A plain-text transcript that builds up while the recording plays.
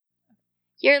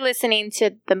You're listening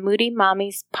to the Moody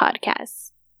Mommies podcast.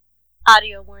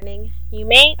 Audio warning. You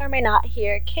may or may not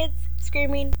hear kids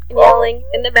screaming and yelling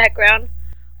in the background,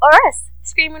 or us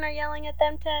screaming or yelling at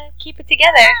them to keep it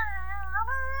together.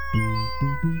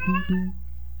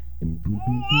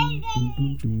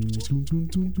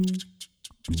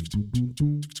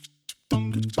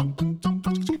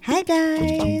 Hi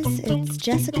guys, it's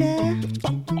Jessica.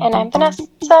 And I'm Vanessa.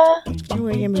 And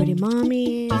we're your Moody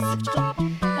Mommies.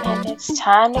 And it's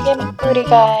time to get moody,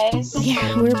 guys.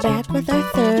 Yeah, we're back with our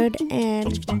third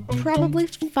and probably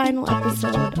final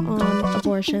episode on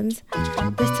abortions.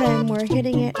 This time we're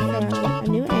hitting it from a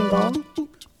new angle.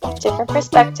 Different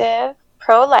perspective,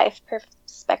 pro-life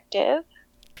perspective.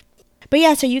 But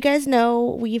yeah, so you guys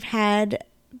know we've had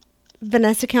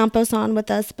Vanessa Campos on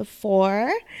with us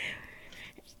before.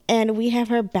 And we have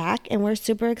her back, and we're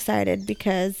super excited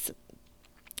because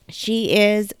she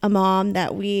is a mom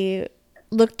that we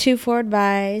look to for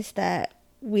advice, that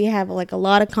we have like a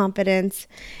lot of confidence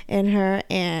in her.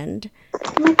 And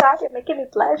oh my god, you're making me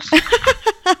blush.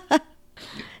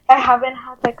 I haven't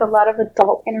had like a lot of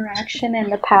adult interaction in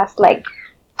the past like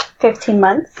 15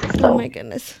 months. So oh my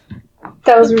goodness.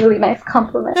 That was a really nice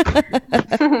compliment.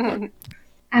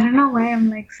 I don't know why I'm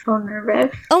like so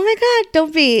nervous. Oh my god,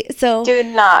 don't be. So do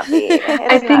not be.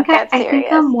 I think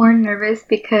I'm more nervous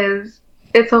because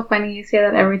it's so funny you say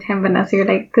that every time, Vanessa. You're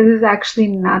like, this is actually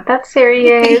not that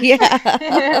serious.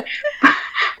 Yeah.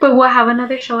 But we'll have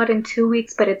another show out in 2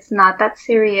 weeks, but it's not that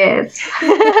serious.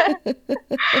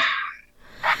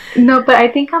 No, but I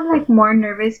think I'm like more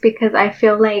nervous because I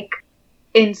feel like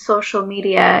in social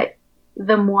media,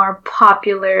 the more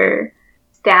popular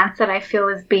stance that I feel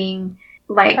is being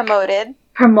like not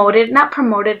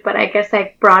promoted, but I guess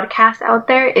like broadcast out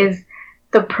there is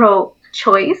the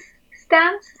pro-choice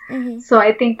stance. Mm-hmm. So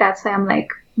I think that's why I'm like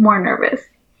more nervous.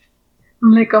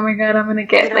 I'm like, oh my god, I'm gonna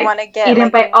get eaten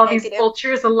by all these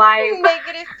vultures alive.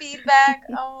 Negative feedback.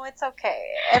 Oh, it's okay.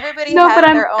 Everybody has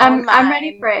their own I'm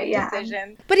ready for it. Yeah.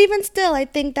 Decision. But even still, I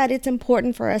think that it's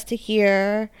important for us to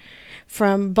hear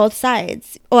from both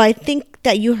sides. Well, I think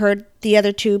that you heard the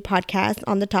other two podcasts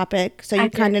on the topic, so you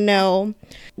kind of know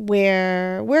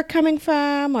where we're coming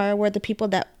from, or where the people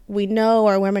that we know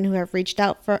or women who have reached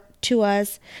out to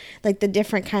us, like the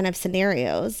different kind of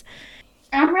scenarios.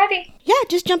 I'm ready. Yeah,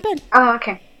 just jump in. Oh,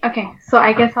 okay. So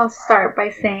I guess I'll start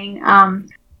by saying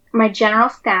my general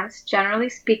stance, generally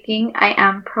speaking, I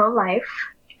am pro-life.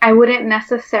 I wouldn't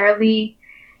necessarily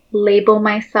label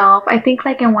myself. I think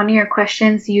like in one of your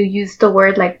questions you used the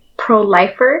word like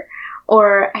pro-lifer,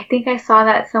 or I think I saw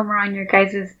that somewhere on your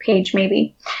guys' page,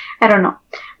 maybe. I don't know.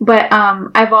 But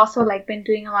I've also like been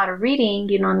doing a lot of reading,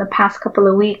 in the past couple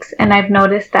of weeks, and I've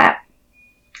noticed that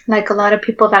like a lot of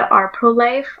people that are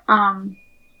pro-life,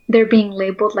 they're being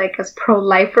labeled like as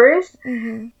pro-lifers.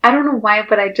 Mm-hmm. I don't know why,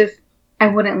 but I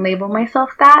wouldn't label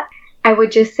myself that. I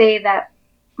would just say that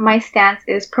my stance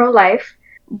is pro-life,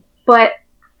 but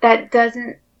that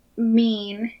doesn't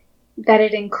mean that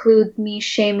it includes me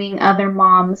shaming other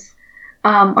moms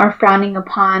or frowning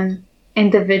upon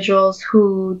individuals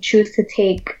who choose to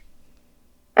take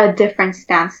a different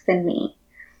stance than me.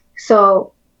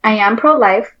 So I am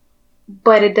pro-life,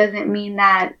 but it doesn't mean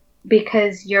that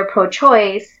because you're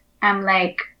pro-choice, I'm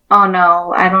like, oh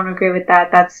no, I don't agree with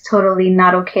that. That's totally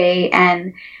not okay,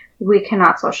 and we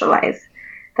cannot socialize.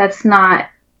 That's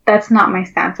not my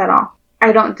stance at all.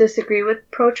 I don't disagree with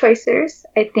pro-choicers.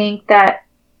 I think that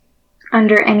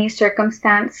under any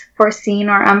circumstance, foreseen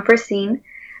or unforeseen,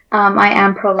 I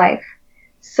am pro-life.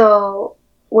 So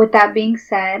with that being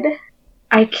said,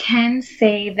 I can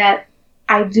say that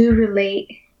I do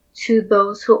relate to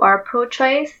those who are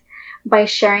pro-choice by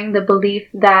sharing the belief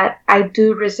that I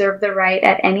do reserve the right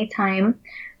at any time,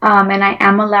 and I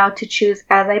am allowed to choose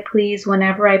as I please,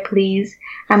 whenever I please.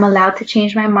 I'm allowed to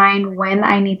change my mind when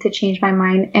I need to change my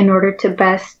mind in order to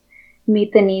best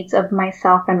meet the needs of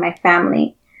myself and my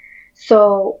family.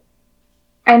 So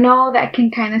I know that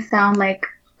can kind of sound like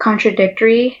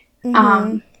contradictory,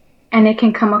 mm-hmm. And it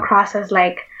can come across as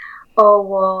like, oh,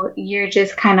 well, you're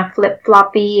just kind of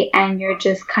flip-floppy and you're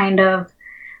just kind of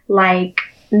like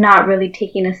not really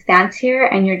taking a stance here,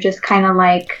 and you're just kind of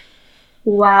like,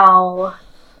 well,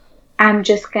 I'm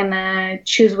just gonna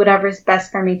choose whatever's best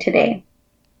for me today.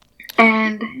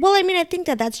 And well, I mean, I think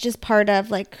that that's just part of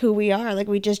like who we are. Like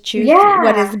we just choose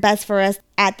what is best for us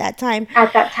at that time.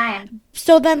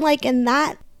 So then like in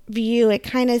that view, it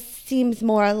kind of seems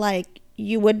more like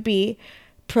you would be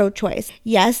pro-choice.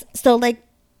 Yes. So like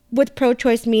with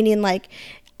pro-choice meaning like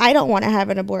I don't want to have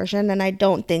an abortion, and I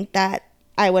don't think that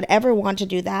I would ever want to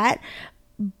do that.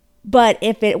 But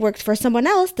if it works for someone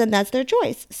else, then that's their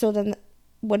choice. So then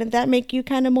wouldn't that make you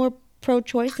kind of more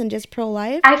pro-choice than just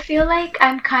pro-life? I feel like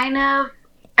I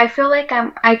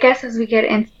guess as we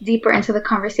get deeper into the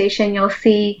conversation, you'll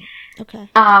see Okay.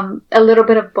 a little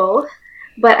bit of both.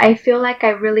 But I feel like I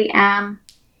really am,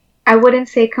 I wouldn't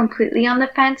say completely on the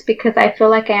fence, because I feel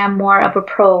like I am more of a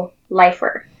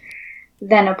pro-lifer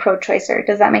than a pro-choicer.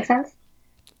 Does that make sense?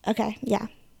 Okay, yeah.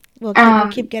 We'll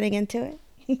keep getting into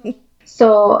it.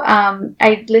 So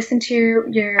I listened to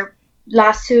your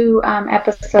last two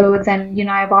episodes, and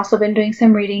I've also been doing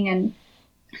some reading, and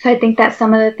so I think that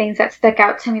some of the things that stuck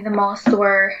out to me the most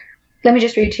were, let me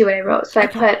just read to you what I wrote. So I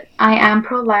put, I am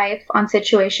pro-life on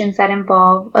situations that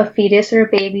involve a fetus or a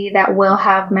baby that will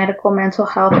have medical, mental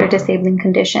health, or disabling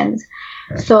conditions.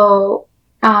 So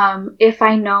if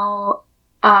I know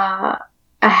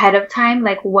ahead of time,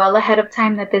 like well ahead of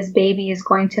time, that this baby is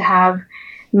going to have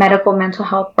medical, mental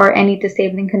health, or any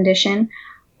disabling condition,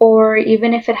 or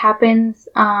even if it happens,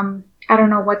 I don't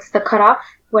know, what's the cutoff?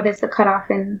 What is the cutoff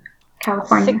in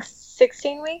California?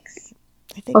 16 weeks?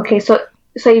 I think. Okay, so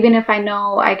even if I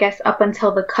know, I guess, up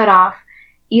until the cutoff,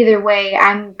 either way,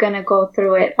 I'm going to go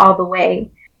through it all the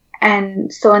way.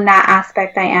 And so in that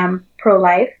aspect, I am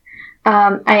pro-life.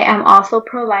 I am also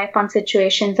pro-life on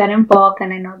situations that involve,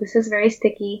 and I know this is very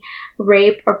sticky,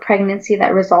 rape or pregnancy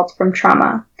that results from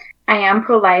trauma. I am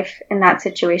pro-life in that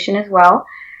situation as well.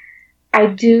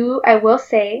 I will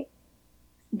say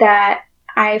that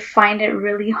I find it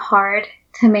really hard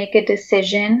to make a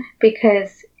decision,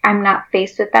 because I'm not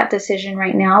faced with that decision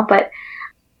right now, but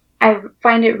I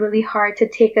find it really hard to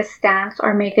take a stance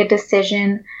or make a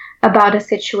decision about a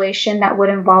situation that would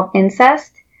involve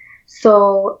incest.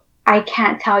 So I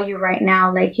can't tell you right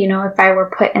now, like, if I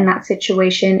were put in that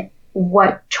situation,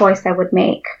 what choice I would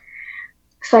make.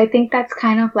 So I think that's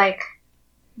kind of like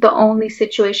the only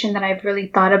situation that I've really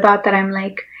thought about that I'm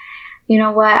like, you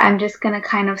know what, I'm just going to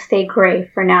kind of stay gray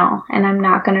for now. And I'm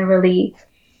not going to really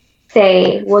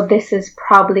say, well, this is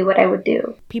probably what I would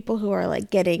do. People who are like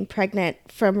getting pregnant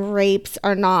from rapes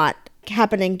are not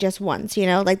happening just once,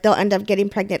 like they'll end up getting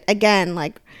pregnant again,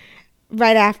 like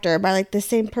right after, by like the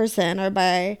same person or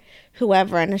by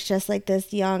whoever. And it's just like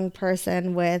this young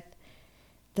person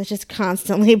that's just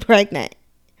constantly pregnant.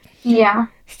 Yeah.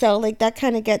 So like that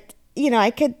kind of gets,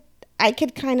 I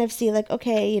could kind of see like,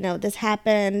 okay, this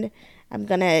happened, I'm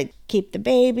gonna keep the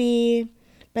baby,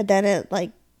 but then it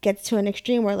like gets to an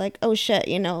extreme where like, oh shit,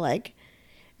 like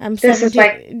I'm this 17, is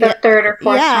like the third or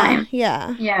fourth time.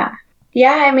 Yeah.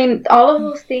 I mean, all of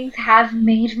those things have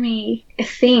made me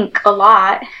think a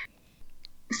lot.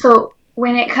 So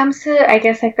when it comes to, I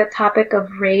guess, like the topic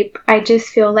of rape, I just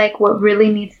feel like what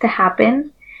really needs to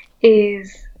happen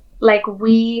is, like,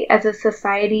 we as a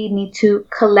society need to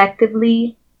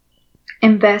collectively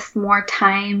invest more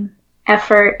time,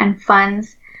 effort, and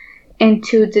funds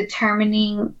into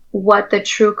determining what the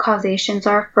true causations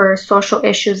are for social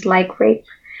issues like rape.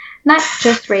 Not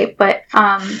just rape, but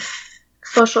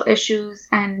social issues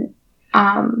and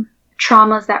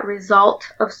traumas that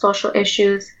result of social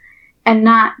issues, and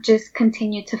not just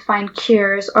continue to find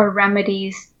cures or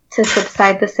remedies to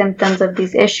subside the symptoms of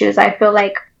these issues. I feel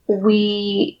like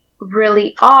we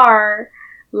really are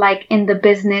like in the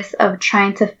business of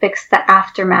trying to fix the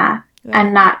aftermath,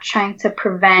 and not trying to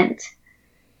prevent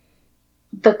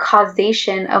the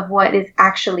causation of what is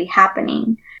actually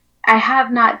happening. I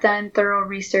have not done thorough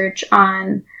research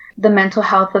on the mental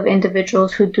health of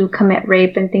individuals who do commit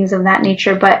rape and things of that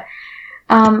nature, but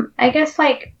I guess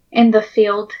like in the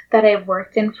field that I've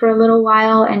worked in for a little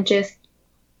while, and just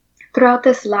throughout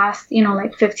this last,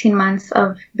 like 15 months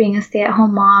of being a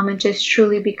stay-at-home mom and just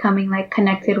truly becoming like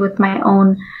connected with my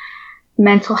own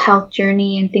mental health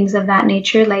journey and things of that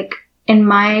nature, like in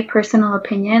my personal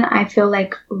opinion, I feel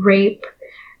like rape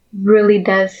really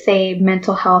does say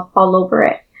mental health all over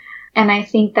it. And I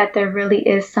think that there really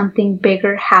is something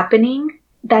bigger happening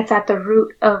that's at the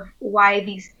root of why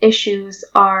these issues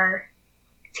are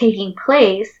taking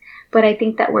place. But I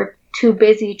think that we're too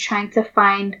busy trying to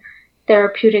find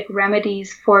therapeutic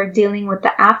remedies for dealing with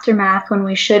the aftermath, when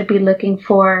we should be looking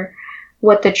for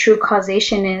what the true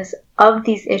causation is of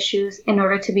these issues in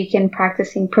order to begin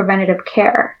practicing preventative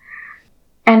care.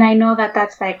 And I know that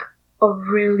that's like a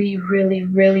really, really,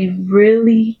 really,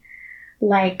 really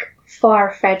like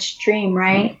far-fetched dream,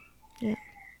 right?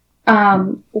 Yeah.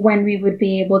 When we would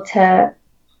be able to,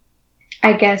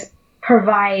 I guess,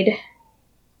 provide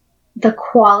the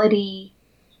quality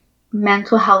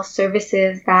mental health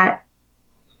services that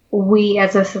we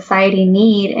as a society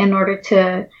need in order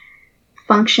to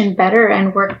function better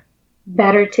and work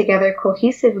better together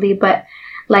cohesively. But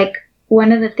like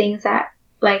one of the things that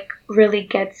like really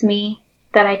gets me,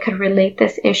 that I could relate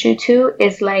this issue to,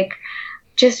 is like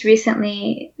just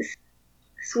recently,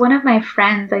 one of my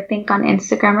friends, I think on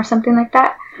Instagram or something like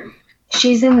that,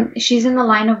 she's in the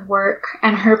line of work,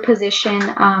 and her position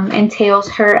entails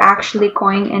her actually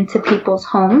going into people's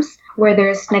homes where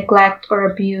there's neglect or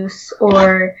abuse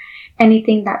or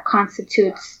anything that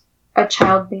constitutes a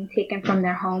child being taken from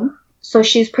their home. So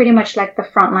she's pretty much like the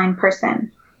frontline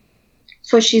person.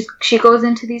 So she goes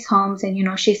into these homes, and, you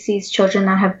know, she sees children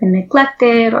that have been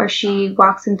neglected, or she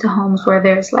walks into homes where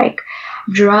there's like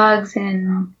drugs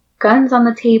and guns on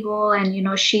the table, and, you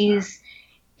know, she's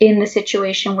in the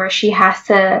situation where she has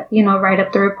to, you know, write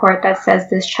up the report that says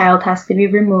this child has to be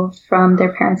removed from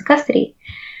their parents' custody.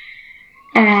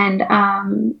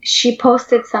 And she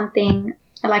posted something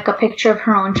like a picture of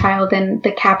her own child, and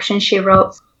the caption she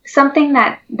wrote something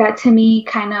that to me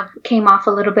kind of came off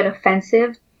a little bit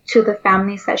offensive to the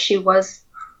families that she was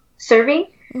serving.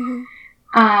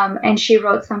 Mm-hmm. And she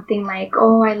wrote something like,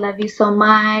 "Oh, I love you so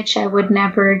much. I would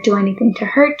never do anything to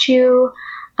hurt you.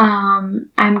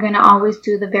 I'm going to always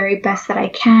do the very best that I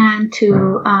can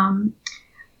to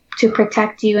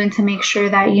protect you and to make sure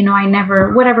that, you know, I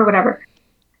never, whatever.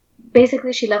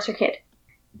 Basically, she loves her kid."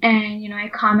 And, you know, I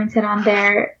commented on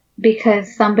there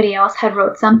because somebody else had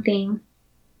wrote something,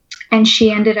 and she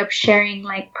ended up sharing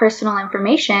like personal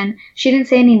information. She didn't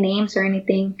say any names or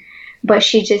anything, but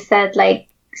she just said like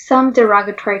some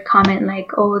derogatory comment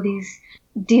like, "Oh, these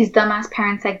dumbass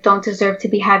parents like don't deserve to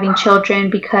be having children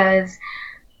because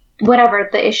whatever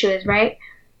the issue is," right?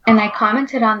 And I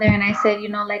commented on there and I said, you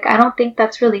know, like, I don't think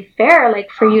that's really fair,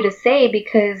 like, for you to say,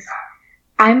 because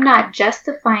I'm not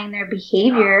justifying their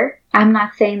behavior. I'm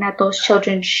not saying that those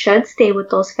children should stay with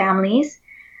those families.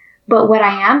 But what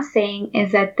I am saying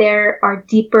is that there are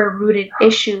deeper rooted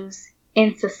issues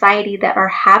in society that are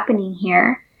happening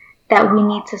here that we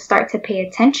need to start to pay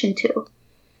attention to.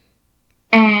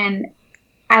 And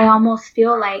I almost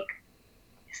feel like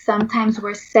sometimes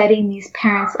we're setting these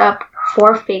parents up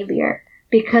for failure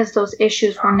because those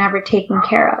issues were never taken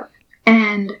care of.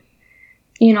 And,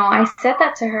 you know, I said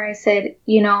that to her. I said,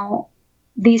 you know,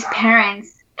 these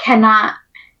parents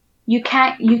you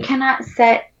cannot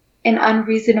set an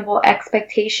unreasonable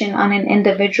expectation on an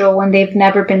individual when they've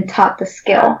never been taught the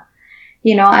skill,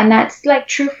 you know, and that's like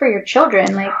true for your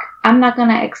children. Like, I'm not going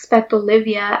to expect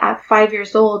Olivia at 5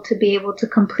 years old to be able to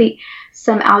complete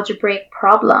some algebraic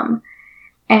problem.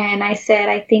 And I said,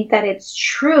 I think that it's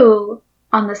true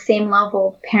on the same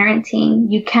level of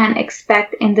parenting. You can't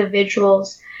expect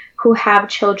individuals who have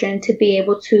children to be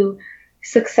able to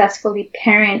successfully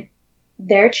parent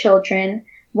their children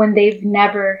when they've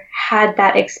never had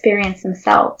that experience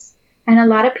themselves. And a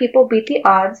lot of people beat the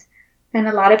odds, and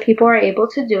a lot of people are able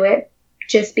to do it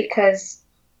just because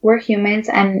we're humans,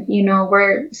 and, you know,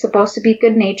 we're supposed to be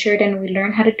good-natured, and we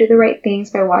learn how to do the right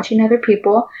things by watching other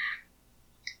people.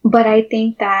 But I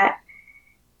think that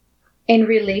in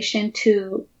relation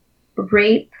to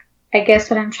rape, I guess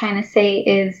what I'm trying to say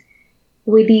is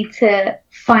we need to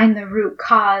find the root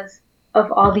cause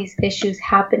of all these issues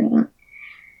happening.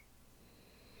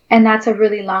 And that's a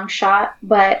really long shot,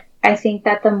 but I think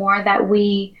that the more that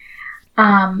we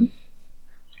advocate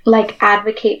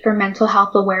for mental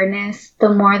health awareness,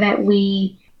 the more that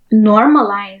we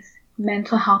normalize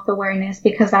mental health awareness,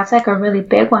 because that's like a really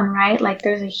big one, right? Like,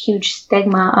 there's a huge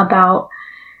stigma about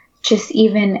just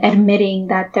even admitting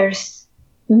that there's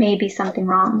maybe something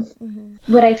wrong. Mm-hmm.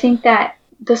 But I think that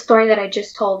the story that I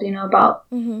just told, you know, about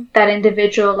that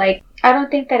individual, like, I don't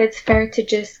think that it's fair to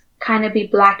just kind of be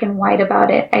black and white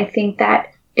about it. I think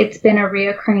that it's been a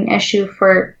reoccurring issue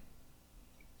for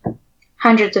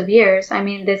hundreds of years. I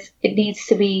mean, it needs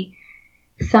to be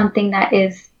something that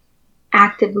is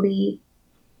actively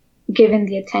given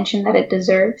the attention that it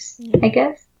deserves, I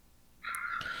guess.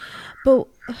 But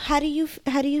how do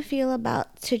you feel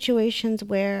about situations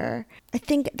where, I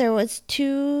think there was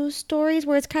 2 stories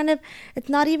where it's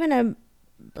not even a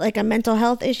mental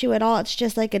health issue at all. It's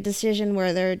just like a decision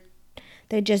where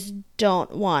they just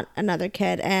don't want another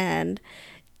kid, and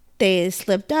they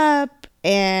slipped up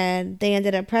and they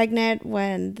ended up pregnant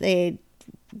when they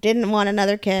didn't want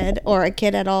another kid or a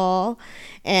kid at all,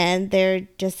 and they're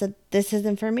just said, this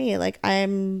isn't for me. Like,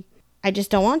 I just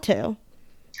don't want to.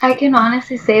 I can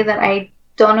honestly say that I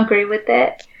don't agree with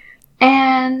it,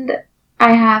 and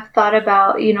I have thought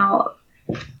about, you know,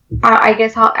 I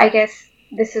guess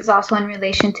this is also in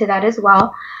relation to that as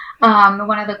well.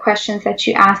 One of the questions that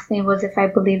you asked me was if I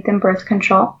believed in birth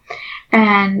control,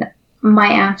 and my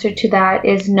answer to that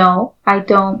is no. I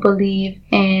don't believe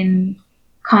in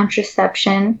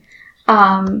contraception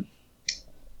that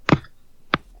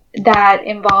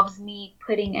involves me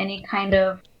putting any kind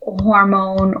of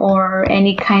hormone or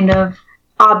any kind of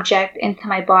object into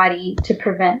my body to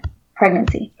prevent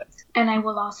pregnancy. And I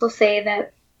will also say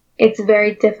that it's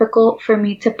very difficult for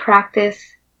me to practice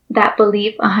that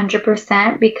belief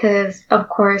 100% because, of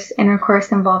course,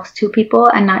 intercourse involves two people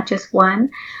and not just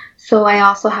one. So I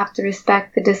also have to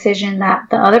respect the decision that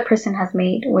the other person has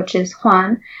made, which is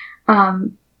Juan,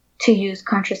 to use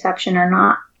contraception or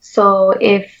not. So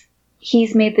if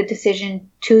he's made the decision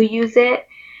to use it,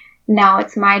 now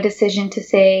it's my decision to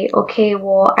say, okay,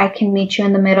 well, I can meet you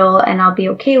in the middle and I'll be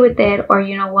okay with it. Or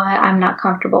you know what, I'm not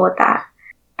comfortable with that.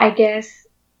 I guess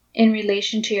in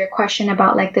relation to your question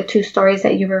about like the two stories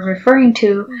that you were referring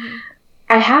to,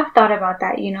 I have thought about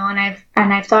that, you know,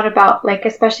 and I've thought about, like,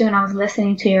 especially when I was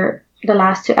listening to the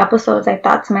last two episodes, I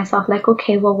thought to myself, like,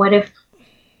 okay, well, what if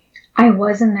I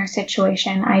was in their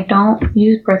situation? I don't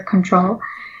use birth control.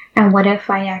 And what if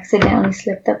I accidentally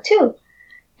slipped up too?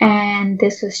 And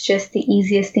this was just the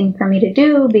easiest thing for me to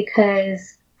do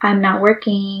because I'm not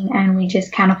working and we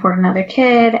just can't afford another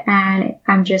kid and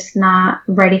I'm just not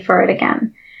ready for it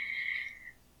again.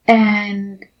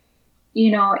 And,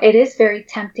 you know, it is very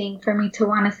tempting for me to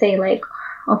want to say, like,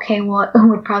 okay, well, it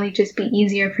would probably just be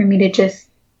easier for me to just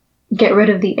get rid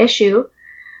of the issue.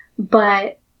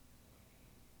 But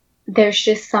there's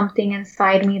just something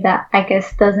inside me that I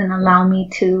guess doesn't allow me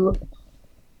to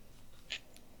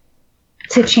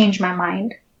change my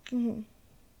mind. Mm-hmm.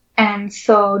 And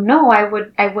so, no, I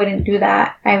wouldn't do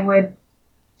that. I would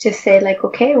just say, like,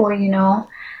 okay, well, you know,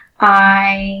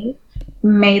 I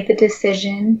made the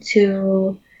decision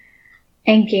to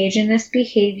engage in this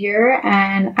behavior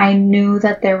and I knew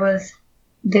that there was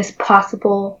this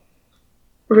possible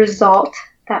result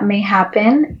that may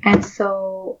happen. And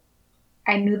so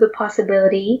I knew the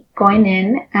possibility going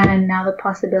in and now the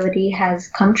possibility has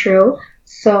come true.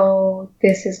 So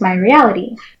this is my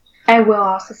reality. I will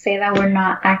also say that we're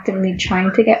not actively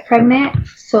trying to get pregnant.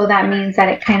 So that means that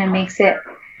it kind of makes it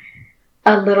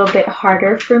a little bit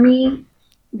harder for me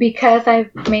because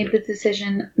I've made the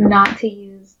decision not to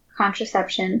use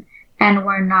contraception and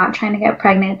we're not trying to get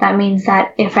pregnant. That means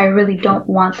that if I really don't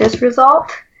want this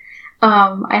result,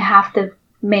 I have to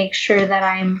make sure that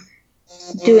I'm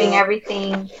doing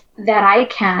everything that I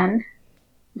can,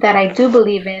 that I do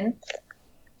believe in,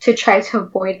 to try to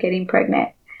avoid getting pregnant.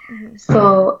 Mm-hmm.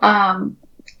 So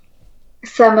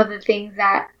some of the things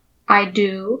that I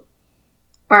do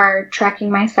are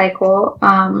tracking my cycle.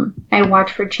 I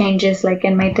watch for changes like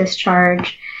in my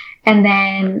discharge. And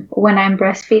then when I'm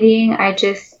breastfeeding, I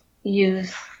just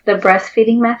use the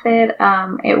breastfeeding method.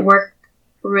 It worked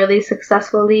really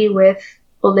successfully with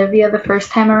Olivia the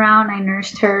first time around. I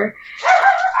nursed her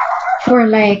for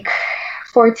like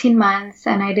 14 months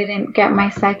and I didn't get my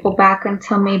cycle back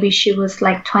until maybe she was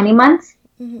like 20 months.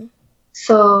 Mm-hmm.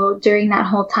 So during that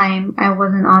whole time, I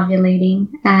wasn't ovulating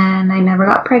and I never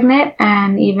got pregnant.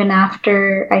 And even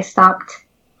after I stopped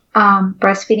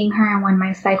breastfeeding her and when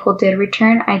my cycle did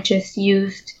return, I just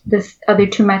used this other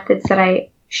two methods that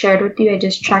I shared with you. I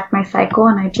just tracked my cycle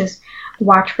and I just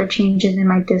watched for changes in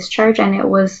my discharge. And it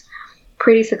was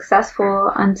pretty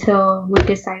successful until we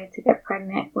decided to get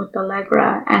pregnant with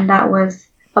Allegra. And that was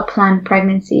a planned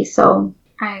pregnancy. So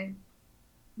I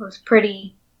was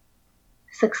pretty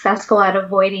successful at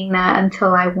avoiding that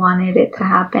until I wanted it to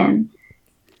happen.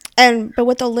 But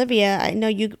with Olivia, I know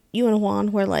you and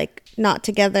Juan were like not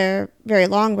together very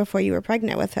long before you were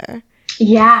pregnant with her.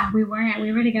 Yeah, we weren't.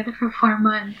 We were together for 4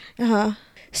 months. Uh-huh.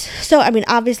 So, I mean,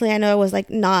 obviously I know it was like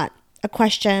not a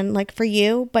question like for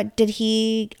you, but did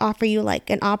he offer you like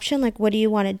an option? Like, what do you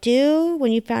want to do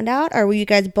when you found out? Or were you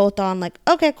guys both on like,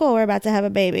 okay, cool, we're about to have a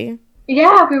baby?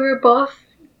 Yeah, we were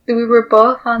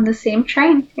both on the same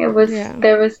train. It was,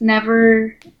 there was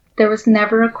never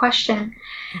a question.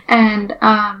 And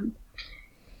I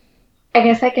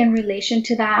guess like in relation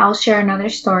to that, I'll share another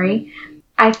story.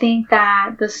 I think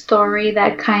that the story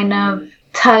that kind of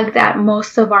tugged at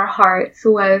most of our hearts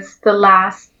was the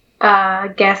last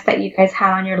guest that you guys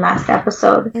had on your last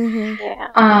episode. Mm-hmm.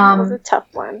 Yeah, that was a tough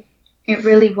one. It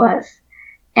really was.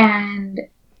 And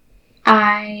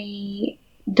I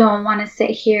don't want to sit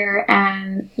here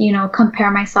and, you know, compare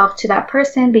myself to that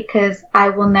person because I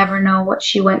will never know what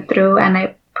she went through. And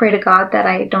I pray to God that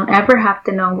I don't ever have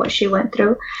to know what she went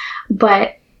through.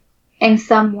 But in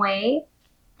some way,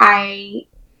 I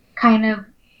kind of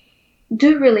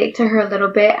do relate to her a little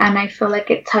bit. And I feel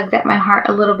like it tugged at my heart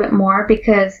a little bit more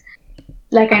because,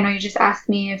 like, I know you just asked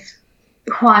me if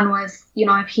Juan was, you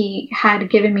know, if he had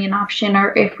given me an option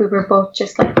or if we were both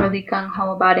just like really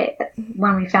gung-ho about it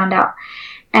when we found out.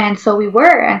 And so we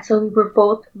were. And so we were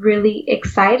both really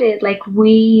excited. Like,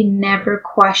 we never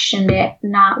questioned it.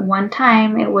 Not one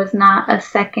time. It was not a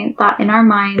second thought in our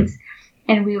minds.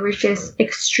 and we were just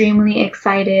extremely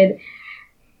excited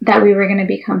that we were going to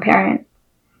become parents.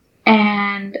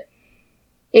 And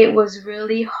it was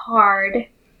really hard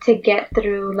to get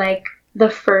through like the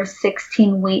first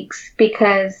 16 weeks,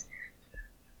 because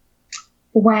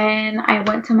when I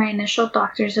went to my initial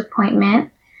doctor's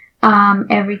appointment,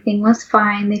 everything was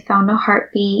fine. They found a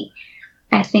heartbeat.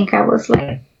 I think I was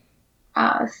like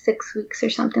 6 weeks or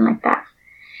something like that.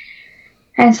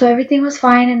 And so everything was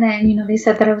fine. And then, they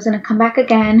said that I was going to come back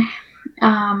again.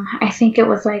 I think it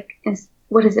was like,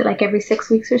 what is it, like every 6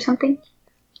 weeks or something?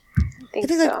 I think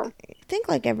so. I think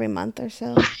like every month or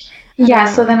so.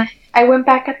 Yeah, so then I went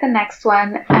back at the next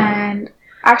one, and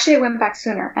actually I went back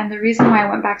sooner. And the reason why I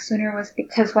went back sooner was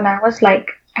because when I was like,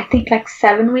 I think like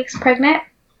 7 weeks pregnant,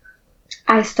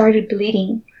 I started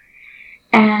bleeding.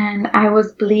 And I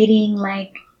was bleeding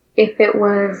like if it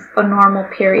was a normal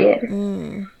period.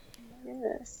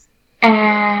 Yes.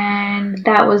 And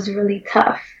that was really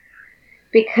tough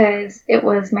because it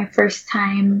was my first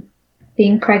time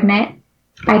being pregnant.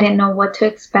 I didn't know what to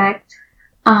expect.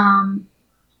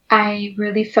 I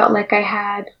really felt like I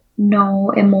had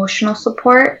no emotional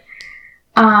support.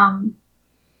 At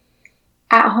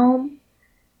home,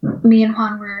 me and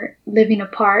Juan were living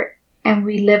apart, and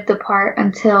we lived apart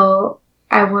until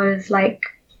I was like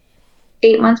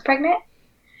 8 months pregnant.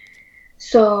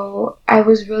 So I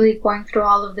was really going through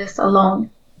all of this alone.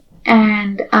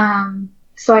 And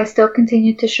so I still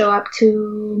continued to show up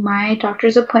to my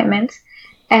doctor's appointments.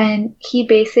 And he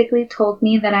basically told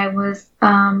me that I was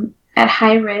at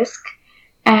high risk.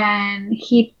 And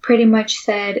he pretty much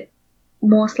said,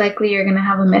 most likely you're going to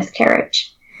have a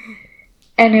miscarriage.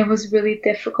 And it was really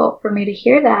difficult for me to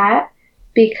hear that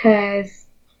because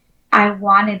I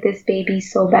wanted this baby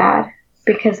so bad,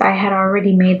 because I had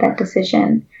already made that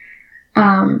decision.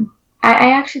 I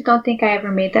actually don't think I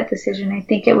ever made that decision. I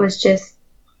think it was just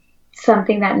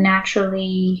something that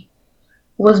naturally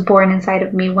was born inside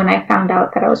of me when I found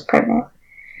out that I was pregnant.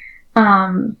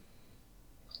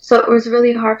 So it was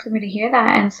really hard for me to hear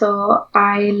that. And so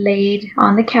I laid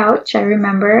on the couch, I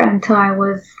remember, until I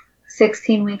was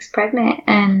 16 weeks pregnant.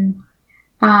 And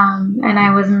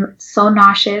I was so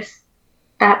nauseous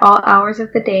at all hours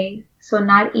of the day. So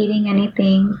not eating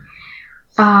anything.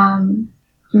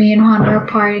 Me and Juan were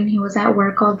apart, and he was at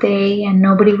work all day, and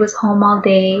nobody was home all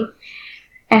day.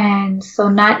 And so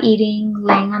not eating,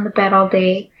 laying on the bed all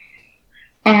day,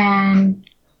 and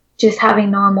just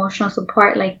having no emotional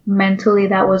support, like mentally,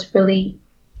 that was really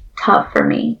tough for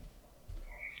me.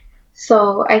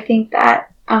 So I think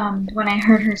that when I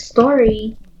heard her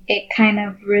story, it kind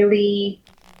of really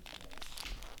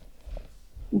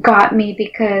got me,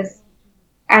 because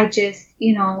I just,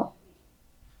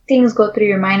 things go through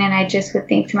your mind, and I just would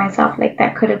think to myself, like,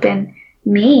 that could have been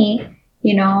me,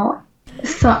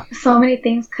 so many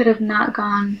things could have not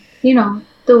gone,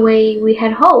 the way we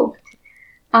had hoped.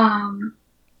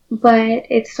 But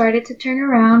it started to turn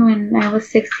around when I was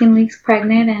 16 weeks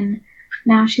pregnant, and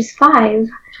now she's 5.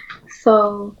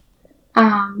 So,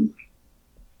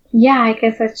 yeah, I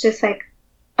guess that's just like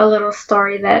a little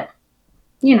story that,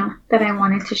 that I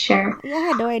wanted to share. Yeah, I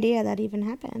had no idea that even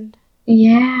happened.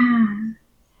 Yeah.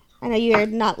 I know you're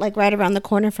not like right around the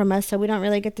corner from us, so we don't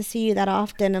really get to see you that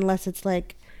often unless it's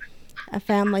like a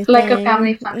family thing. Like a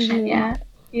family function, yeah.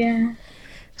 Yeah.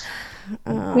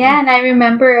 Um, Yeah, and I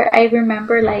remember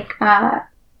like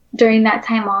during that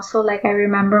time also, like I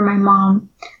remember my mom,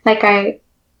 like I,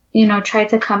 tried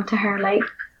to come to her like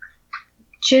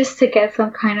just to get some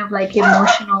kind of like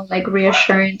emotional like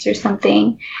reassurance or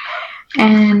something.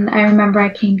 And I remember I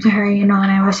came to her, and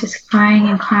I was just crying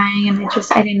and crying, and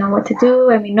I didn't know what to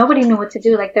do. I mean, nobody knew what to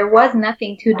do. Like, there was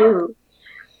nothing to do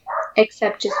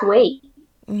except just wait.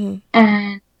 Mm-hmm.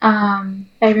 And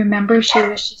I remember she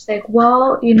was just like,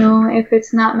 well, if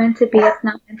it's not meant to be, it's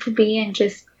not meant to be, and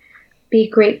just be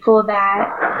grateful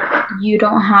that you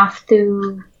don't have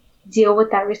to deal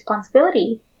with that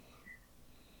responsibility.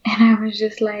 And I was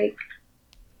just like,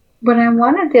 but I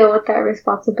want to deal with that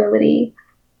responsibility.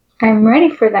 I'm ready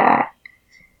for that.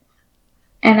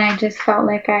 And I just felt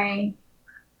like I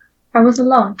was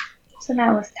alone. So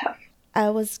that was tough.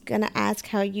 I was going to ask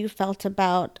how you felt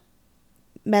about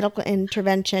medical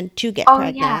intervention to get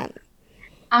pregnant.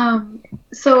 Yeah.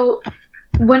 So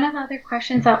one of the other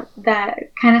questions that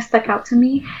kind of stuck out to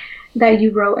me that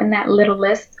you wrote in that little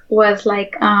list was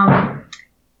like, how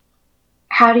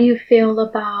do you feel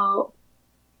about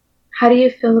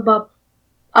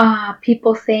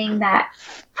people saying that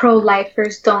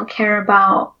pro-lifers don't care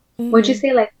about, what'd you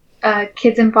say, like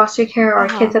kids in foster care or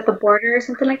kids at the border or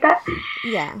something like that?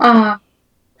 Yeah.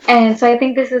 And so I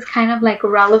think this is kind of like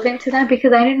relevant to that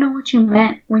because I didn't know what you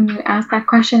meant when you asked that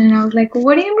question. And I was like,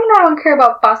 what do you mean I don't care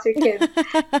about foster kids?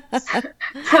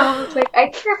 So I was like, I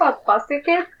care about foster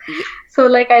kids. So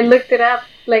like I looked it up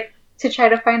like to try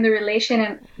to find the relation.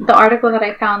 And the article that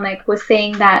I found like was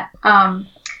saying that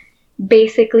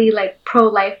basically like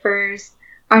pro-lifers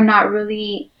are not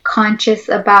really conscious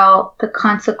about the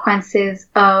consequences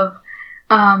of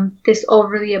this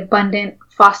overly abundant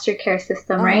foster care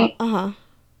system, right?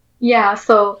 Yeah,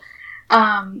 so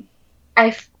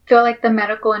I feel like the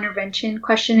medical intervention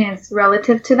question is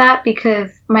relative to that because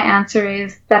my answer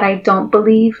is that I don't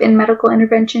believe in medical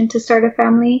intervention to start a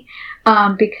family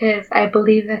because I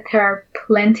believe that there are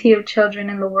plenty of children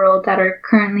in the world that are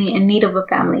currently in need of a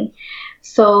family.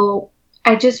 So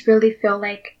I just really feel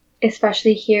like,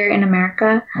 especially here in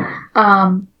America,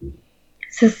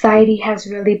 society has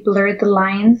really blurred the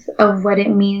lines of what it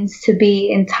means to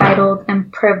be entitled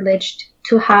and privileged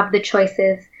to have the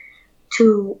choices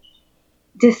to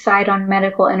decide on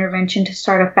medical intervention to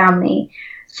start a family.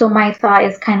 So my thought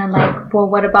is kind of like, well,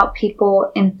 what about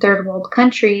people in third world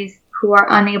countries who are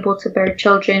unable to bear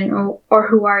children or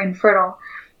who are infertile?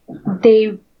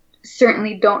 They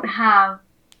certainly don't have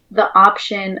the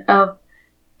option of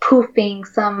poofing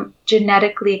some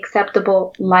genetically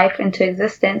acceptable life into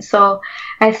existence. So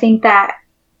I think that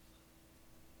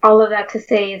all of that to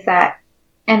say is that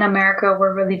in America,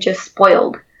 we're really just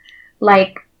spoiled.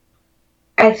 Like,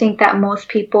 I think that most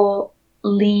people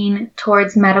lean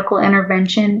towards medical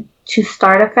intervention to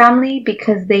start a family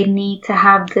because they need to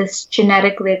have this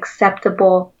genetically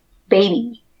acceptable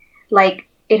baby. Like,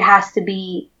 it has to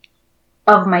be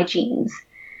of my genes.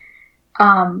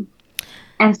 And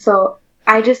so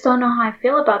I just don't know how I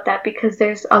feel about that because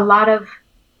there's a lot of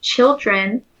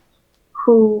children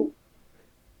who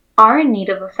are in need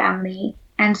of a family.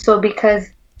 And so because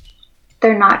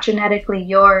they're not genetically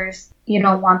yours, you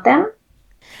don't want them?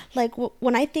 Like,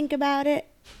 when I think about it,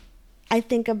 I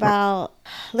think about,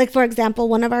 like, for example,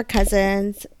 one of our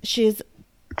cousins, she's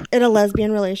in a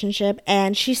lesbian relationship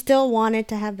and she still wanted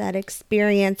to have that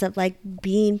experience of, like,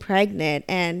 being pregnant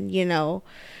and, you know,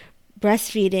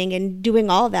 breastfeeding and doing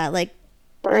all that. Like,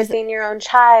 birthing your own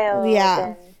child. Yeah.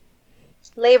 And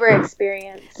labor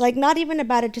experience. Like, not even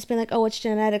about it just being like, oh, it's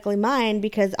genetically mine,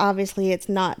 because obviously it's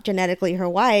not genetically her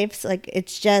wife's. Like,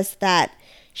 it's just that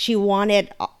she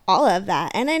wanted all of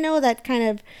that. And I know that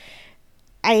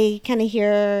I kind of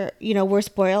hear, you know, we're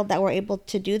spoiled that we're able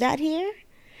to do that here.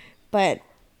 But,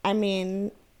 I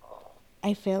mean,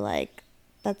 I feel like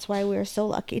that's why we're so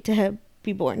lucky to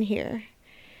be born here.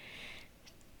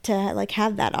 To, like,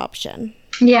 have that option.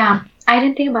 Yeah, I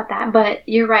didn't think about that, but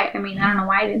you're right. I mean, I don't know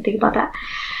why I didn't think about that.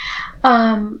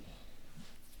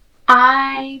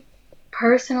 I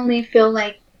personally feel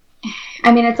like,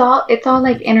 I mean, it's all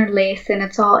like interlaced and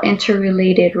it's all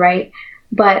interrelated, right?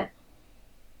 But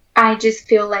I just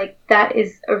feel like that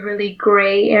is a really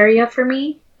gray area for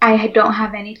me. I don't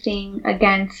have anything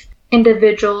against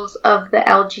individuals of the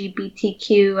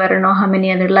LGBTQ. I don't know how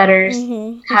many other letters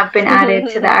have been added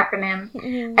to the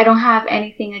acronym. I don't have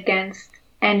anything against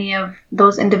any of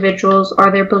those individuals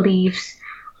or their beliefs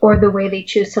or the way they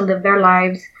choose to live their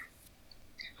lives.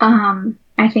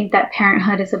 I think that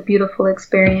parenthood is a beautiful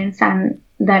experience and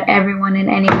that everyone and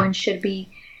anyone should be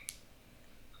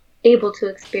able to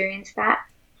experience that.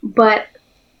 But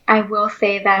I will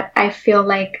say that I feel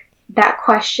like that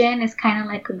question is kind of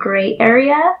like a gray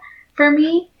area for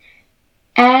me.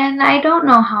 And I don't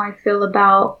know how I feel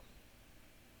about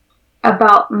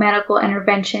medical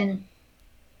intervention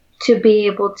to be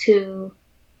able to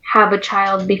have a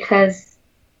child because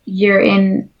you're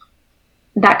in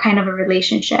that kind of a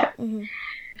relationship.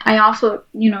 I also,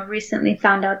 recently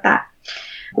found out that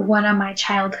one of my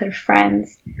childhood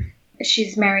friends,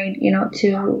 she's married,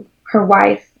 to her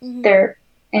wife. They're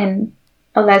in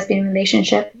a lesbian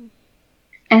relationship.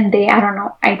 And I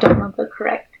don't know the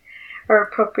correct or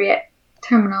appropriate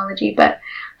terminology, but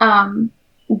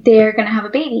they're going to have a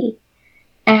baby.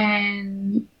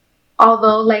 And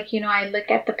although, I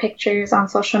look at the pictures on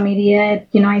social media,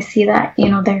 I see that,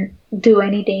 they're due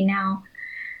any day now.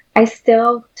 I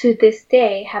still, to this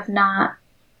day, have not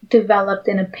developed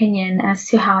an opinion as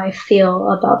to how I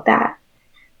feel about that.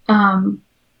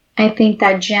 I think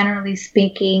that generally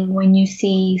speaking, when you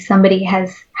see somebody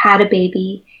has had a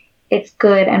baby, it's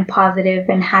good and positive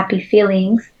and happy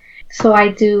feelings. So I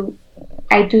do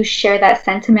share that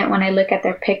sentiment when I look at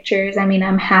their pictures. I mean,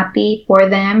 I'm happy for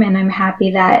them and I'm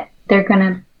happy that they're going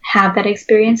to have that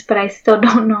experience, but I still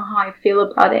don't know how I feel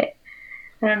about it.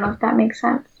 I don't know if that makes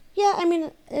sense. Yeah, I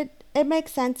mean, it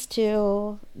makes sense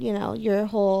to, your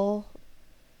whole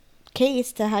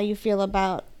case to how you feel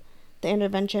about the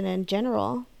intervention in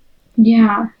general.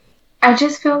 Yeah. I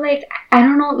just feel like, I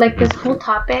don't know, like this whole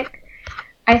topic,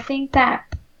 I think that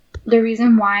the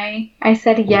reason why I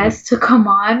said yes to come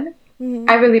on,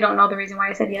 I really don't know the reason why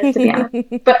I said yes, to be honest.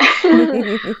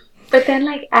 But then,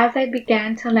 like, as I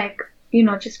began to, like, you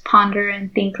know, just ponder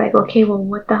and think, like, okay, well,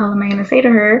 what the hell am I going to say to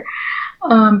her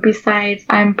besides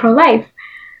I'm pro-life?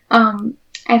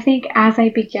 I think as I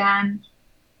began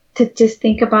to just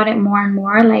think about it more and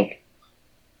more, like,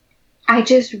 I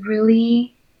just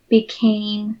really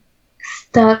became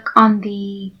stuck on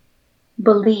the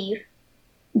belief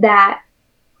that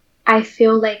I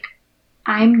feel like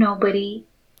I'm nobody,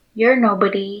 you're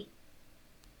nobody,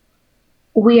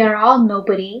 we are all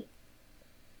nobody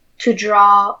to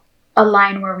draw a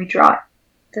line where we draw it.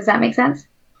 Does that make sense?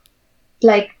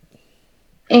 Like,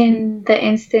 in the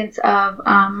instance of,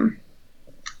 I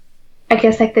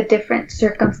guess, like, the different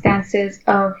circumstances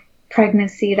of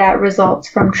pregnancy that results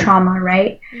from trauma,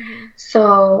 right?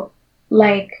 So,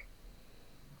 like,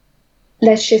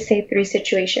 let's just say 3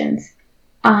 situations.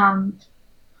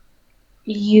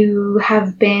 You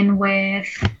have been with,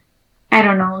 I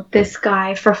don't know, this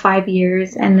guy for 5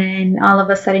 years, and then all of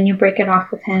a sudden you break it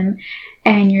off with him,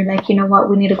 and you're like, you know what,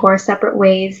 we need to go our separate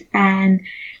ways, and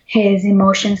his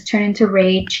emotions turn into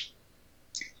rage,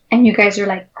 and you guys are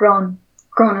like grown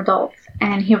adults,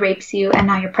 and he rapes you, and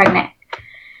now you're pregnant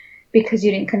because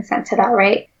you didn't consent to that,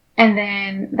 right? And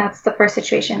then that's the first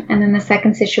situation. And then the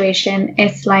second situation,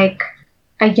 it's like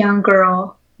a young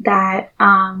girl that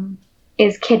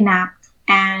is kidnapped,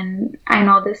 and I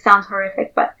know this sounds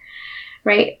horrific, but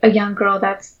right, a young girl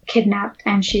that's kidnapped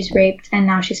and she's raped and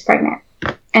now she's pregnant.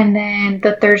 And then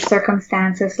the third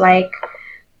circumstance is like,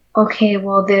 okay,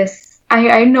 well, this,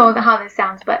 I know how this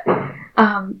sounds, but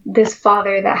this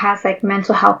father that has like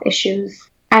mental health issues,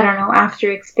 I don't know,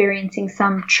 after experiencing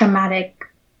some traumatic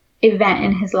event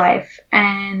in his life,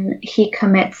 and he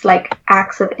commits like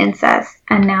acts of incest,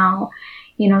 and now,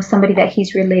 you know, somebody that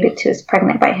he's related to is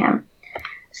pregnant by him.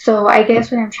 So I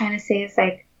guess what I'm trying to say is,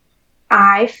 like,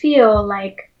 I feel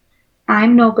like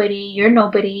I'm nobody, you're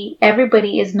nobody,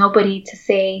 everybody is nobody to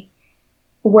say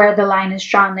where the line is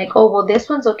drawn. Like, oh, well, this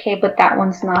one's okay, but that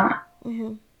one's not.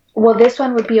 Well, this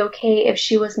one would be okay if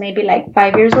she was maybe like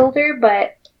 5 years older,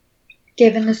 but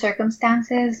given the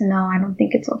circumstances, no, I don't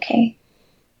think it's okay.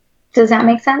 Does that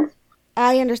make sense?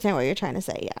 I understand what you're trying to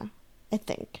say, yeah. I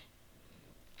think.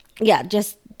 Yeah,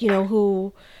 just, you know,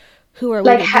 who are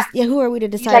like, we who are we to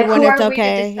decide, like, when it's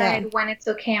okay? When it's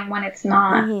okay and when it's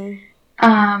not.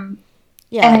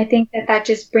 Yeah. And I think that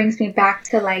just brings me back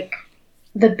to, like,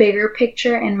 the bigger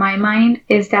picture in my mind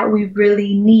is that we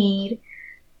really need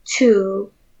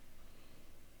to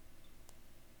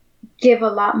give a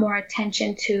lot more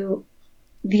attention to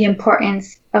the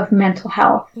importance of mental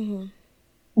health.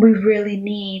 We really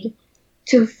need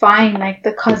to find, like,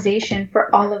 the causation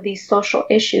for all of these social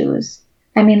issues.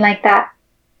 I mean, like that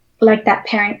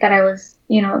parent that I was,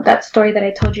 you know, that story that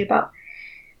I told you about,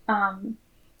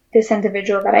 this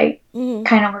individual that I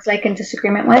kind of was like in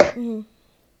disagreement with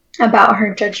about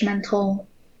her judgmental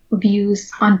views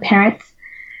on parents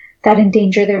that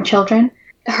endanger their children.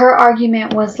 Her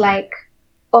argument was like,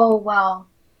 oh, well,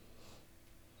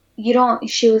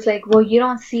 she was like, well, you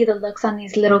don't see the looks on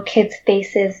these little kids'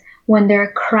 faces when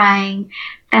they're crying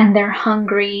and they're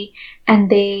hungry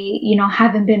and they, you know,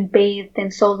 haven't been bathed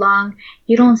in so long.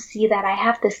 You don't see that. I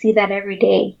have to see that every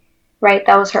day, right?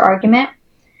 That was her argument.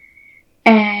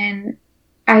 And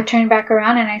I turned back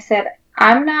around and I said,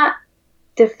 I'm not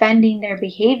defending their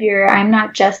behavior. I'm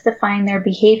not justifying their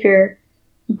behavior.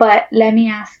 But let me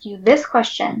ask you this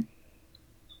question.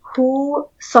 Who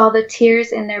saw the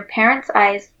tears in their parents'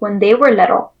 eyes when they were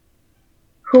little?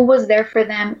 Who was there for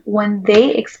them when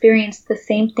they experienced the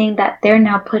same thing that they're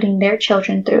now putting their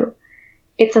children through?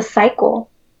 It's a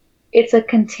cycle. It's a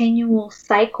continual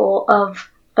cycle of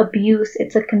abuse.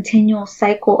 It's a continual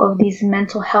cycle of these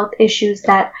mental health issues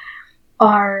that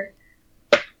are,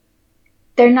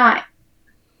 they're not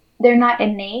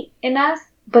innate in us,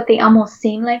 but they almost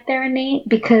seem like they're innate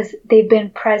because they've been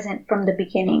present from the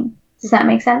beginning. Does that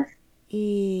make sense?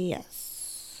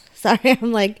 Yes. Sorry,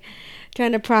 I'm like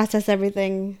trying to process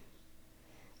everything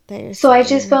that you're So saying. I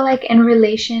just feel like in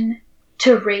relation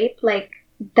to rape, like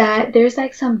that, there's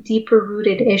like some deeper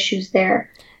rooted issues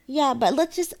there. Yeah, but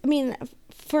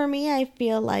for me, I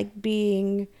feel like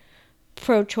being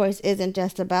pro-choice isn't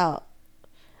just about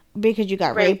because you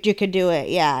got raped, you could do it.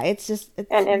 Yeah, it's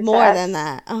more than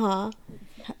that.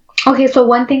 Okay, so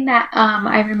one thing that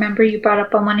I remember you brought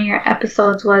up on one of your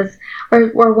episodes was,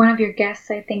 or one of your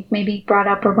guests, I think, maybe brought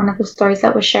up, or one of the stories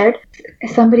that was shared.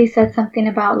 Somebody said something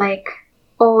about like,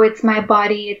 oh, it's my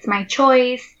body, it's my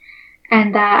choice.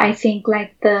 and that I think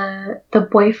like the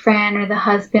boyfriend or the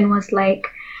husband was like,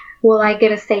 well, I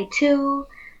get a say too.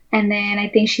 And then I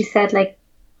think she said like,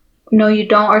 no, you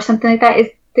don't, or something like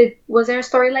that. Was there a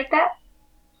story like that?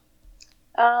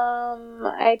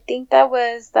 I think that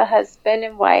was the husband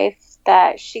and wife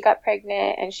that she got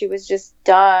pregnant and she was just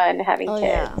done having kids.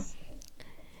 Yeah.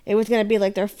 It was going to be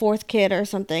like their fourth kid or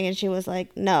something, and she was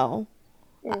like, no.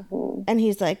 Mm-hmm. And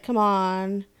he's like, come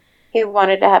on. He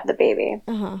wanted to have the baby.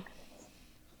 Uh-huh.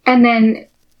 And then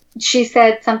she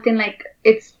said something like,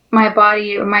 it's my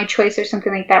body or my choice or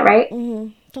something like that, right?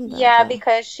 Mm-hmm. Yeah,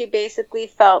 because she basically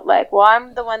felt like, well,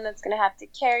 I'm the one that's going to have to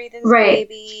carry this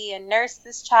baby and nurse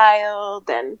this child,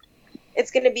 and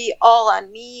it's going to be all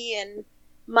on me and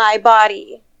my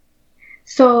body.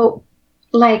 So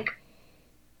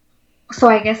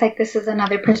I guess like this is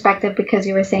another perspective, because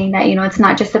you were saying that, it's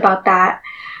not just about that.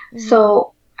 Mm-hmm.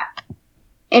 So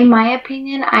in my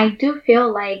opinion, I do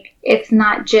feel like it's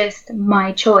not just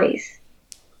my choice.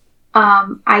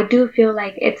 I do feel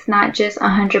like it's not just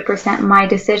 100% my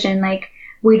decision. Like,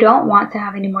 we don't want to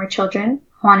have any more children,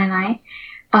 Juan and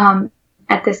I,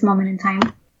 at this moment in time.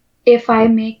 If I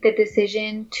make the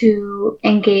decision to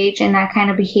engage in that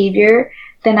kind of behavior,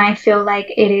 then I feel like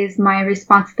it is my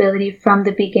responsibility from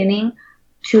the beginning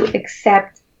to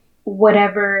accept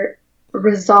whatever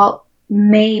result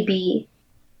may be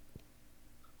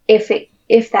if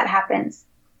that happens.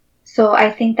 So I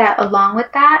think that along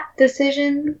with that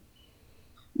decision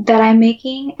that I'm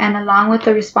making, and along with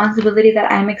the responsibility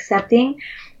that I'm accepting,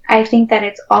 I think that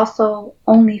it's also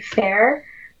only fair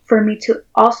for me to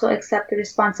also accept the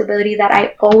responsibility that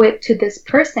I owe it to this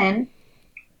person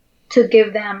to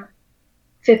give them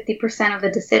 50% of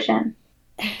the decision.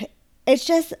 It's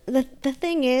just, the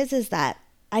thing is that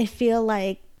I feel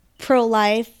like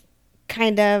pro-life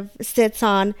kind of sits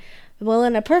on, well,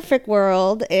 in a perfect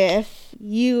world, if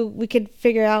we could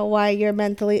figure out why you're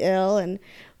mentally ill, and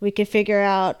we could figure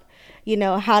out,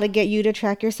 how to get you to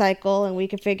track your cycle, and we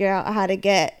could figure out how to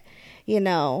get,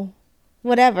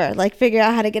 whatever, like figure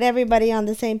out how to get everybody on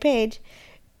the same page,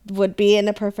 would be in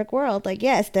a perfect world. Like,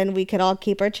 yes, then we could all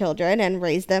keep our children and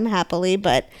raise them happily,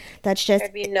 but that's just...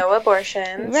 There'd be no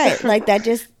abortions. Right, like that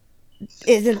just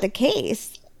isn't the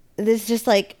case. It's just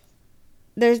like,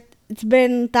 it's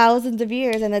been thousands of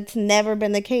years, and it's never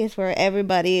been the case where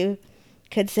everybody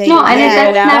could say, no, and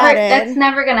that's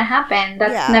never gonna happen.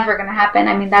 That's never gonna happen.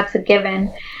 I mean, that's a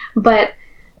given. But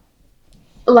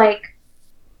like,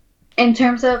 in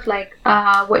terms of like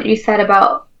what you said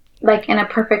about like in a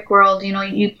perfect world,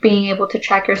 you being able to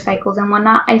track your cycles and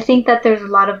whatnot, I think that there's a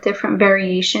lot of different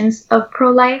variations of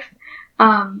pro-life.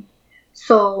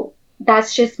 So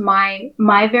that's just my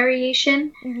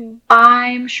variation. Mm-hmm.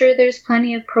 I'm sure there's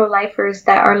plenty of pro-lifers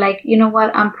that are like, you know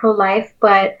what, I'm pro-life,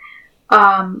 but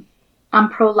I'm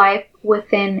pro-life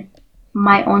within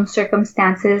my own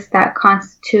circumstances that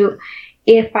constitute,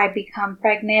 if I become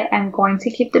pregnant, I'm going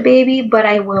to keep the baby, but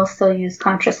I will still use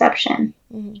contraception.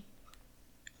 Mm-hmm.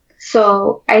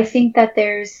 So I think that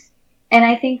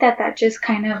that just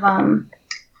kind of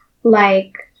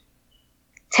like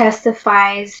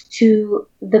testifies to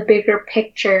the bigger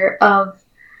picture of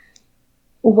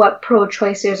what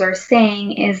pro-choicers are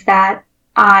saying, is that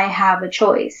I have a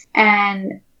choice.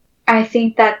 And I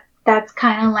think that that's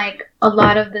kind of like a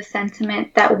lot of the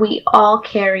sentiment that we all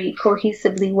carry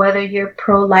cohesively, whether you're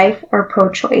pro-life or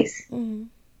pro-choice, mm-hmm.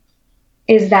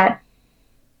 is that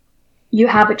you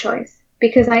have a choice.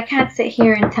 Because I can't sit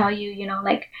here and tell you,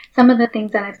 like some of the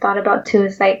things that I've thought about too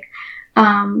is like,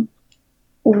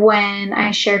 when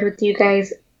I shared with you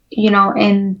guys,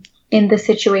 in the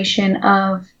situation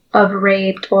of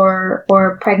rape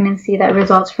or pregnancy that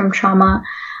results from trauma,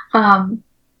 that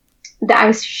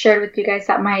I shared with you guys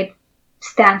that my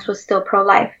stance was still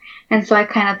pro-life. And so I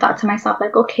kind of thought to myself,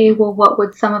 like, okay, well, what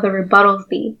would some of the rebuttals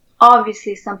be?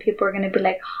 Obviously, some people are going to be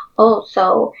like, oh,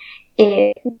 so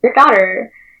if your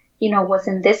daughter, was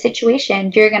in this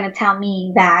situation, you're going to tell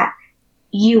me that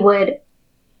you would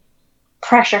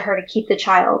pressure her to keep the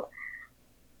child.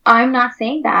 I'm not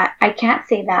saying that. I can't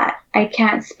say that. I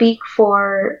can't speak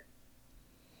for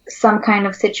some kind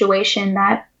of situation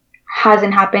that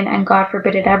hasn't happened, and God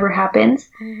forbid it ever happens.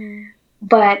 Mm-hmm.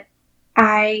 But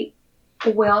I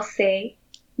will say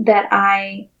that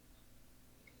I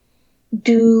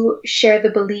do share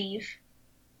the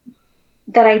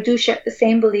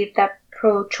same belief that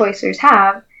pro-choicers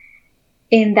have,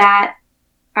 in that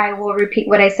I will repeat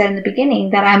what I said in the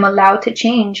beginning, that I'm allowed to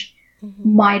change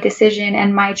mm-hmm. my decision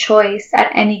and my choice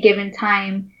at any given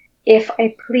time if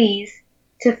I please,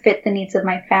 to fit the needs of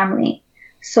my family.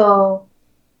 So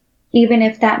even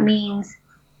if that means,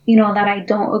 that I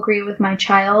don't agree with my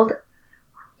child,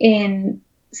 in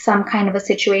some kind of a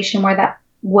situation where that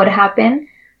would happen,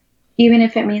 even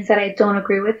if it means that I don't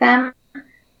agree with them,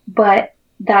 but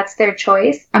that's their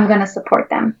choice, I'm going to support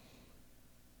them.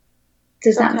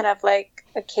 Does that kind of like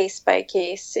a case by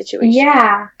case situation?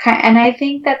 Yeah. And I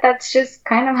think that that's just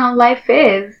kind of how life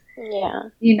is. Yeah.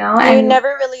 You know, and you never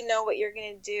really know what you're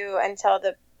going to do until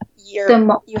you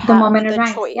have the moment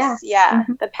the choice. Yeah.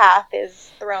 Mm-hmm. The path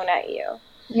is thrown at you.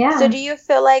 Yeah. So do you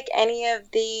feel like any of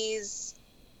these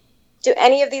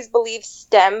beliefs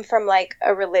stem from like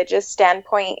a religious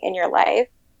standpoint in your life?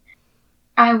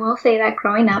 I will say that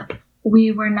growing up,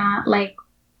 we were not like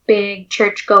big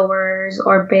churchgoers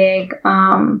or big,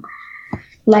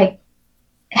 like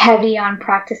heavy on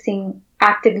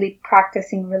actively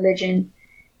practicing religion,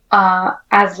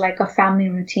 as like a family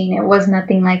routine. It was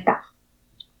nothing like that.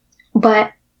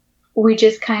 But we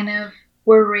just kind of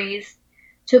were raised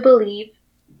to believe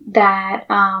that,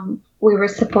 we were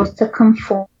supposed to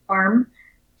conform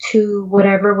to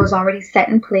whatever was already set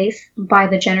in place by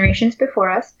the generations before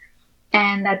us,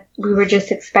 and that we were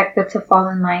just expected to fall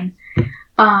in line.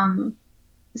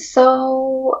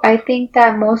 So I think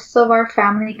that most of our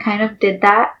family kind of did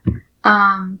that.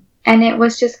 And it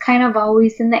was just kind of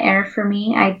always in the air for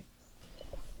me. I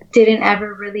didn't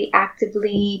ever really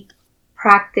actively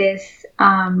practice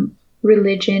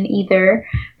religion either,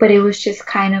 but it was just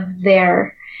kind of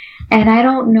there. And I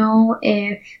don't know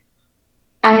if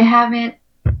I haven't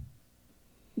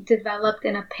developed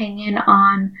an opinion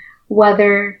on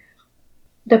whether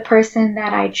the person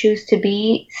that I choose to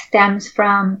be stems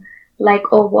from like,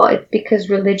 oh, well, it's because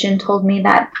religion told me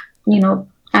that, you know,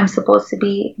 I'm supposed to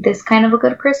be this kind of a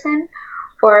good person,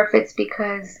 or if it's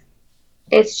because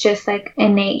it's just like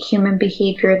innate human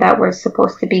behavior that we're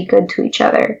supposed to be good to each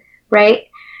other, right?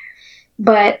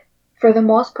 But for the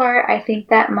most part, I think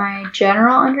that my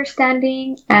general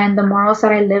understanding and the morals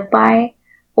that I live by,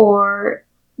 or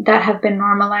that have been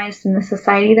normalized in the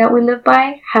society that we live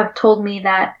by, have told me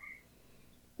that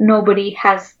nobody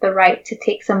has the right to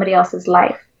take somebody else's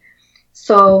life.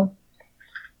 So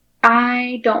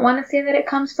I don't want to say that it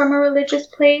comes from a religious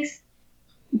place,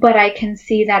 but I can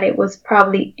see that it was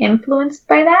probably influenced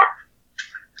by that.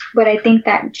 But I think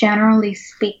that generally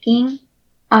speaking,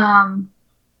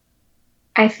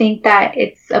 I think that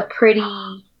it's a pretty,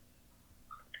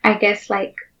 I guess,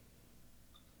 like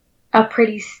a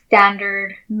pretty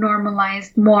standard,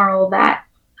 normalized moral that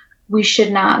we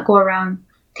should not go around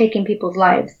taking people's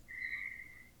lives.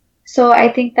 So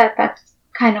I think that that's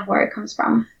kind of where it comes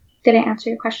from. Did I answer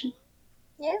your question?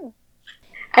 Yeah.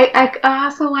 I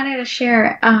also wanted to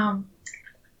share, I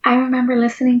remember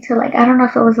listening to, like, I don't know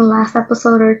if it was the last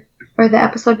episode or the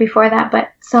episode before that,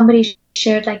 but somebody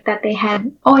shared like that they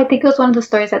had, I think it was one of the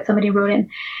stories that somebody wrote in,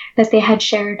 that they had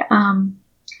shared,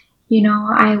 you know,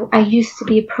 I used to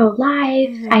be pro-life.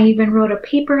 Mm-hmm. I even wrote a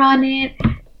paper on it,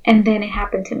 and then it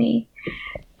happened to me.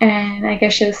 And I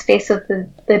guess she was faced with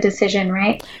the decision,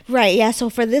 right? Right, yeah. So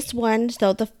for this one,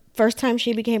 so the first time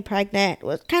she became pregnant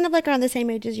was kind of like around the same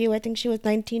age as you. I think she was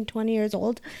 19, 20 years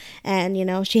old. And, you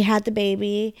know, she had the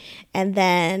baby. And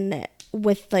then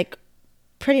with like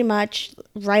pretty much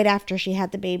right after she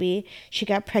had the baby, she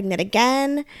got pregnant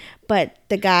again. But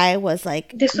the guy was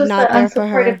like this was not the there for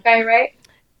her. Unsupportive guy, right?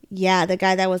 Yeah, the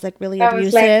guy that was like really that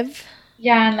abusive. Was, like,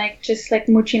 yeah, and like just like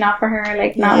mooching off for her,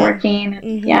 like not working. And,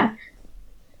 mm-hmm. Yeah.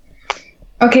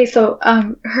 Okay, so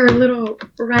her little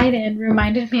write-in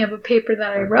reminded me of a paper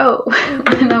that I wrote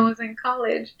when I was in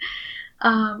college.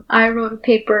 I wrote a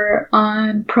paper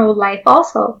on pro-life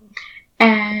also.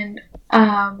 And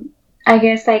I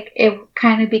guess like it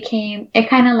kind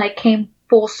of came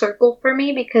full circle for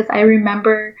me, because I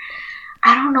remember,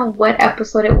 I don't know what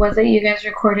episode it was that you guys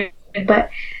recorded,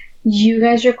 but you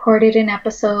guys recorded an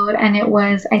episode, and it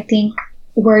was, I think,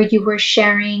 where you were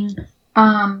sharing,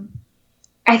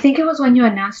 I think it was when you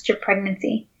announced your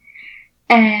pregnancy,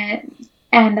 and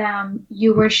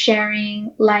you were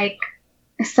sharing like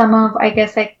some of, I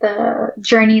guess, like the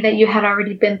journey that you had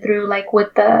already been through, like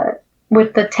with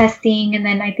the testing, and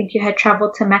then I think you had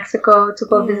traveled to Mexico to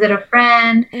go visit a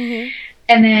friend, and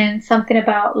then something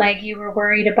about like you were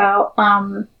worried about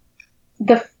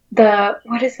the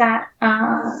what is that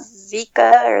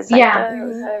Zika or Zika?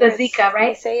 Yeah, the Zika,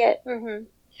 right? Say it. Mm-hmm.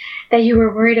 That you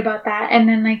were worried about that, and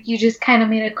then like you just kind of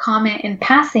made a comment in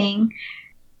passing,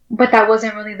 but that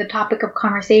wasn't really the topic of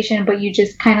conversation, but you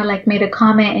just kind of like made a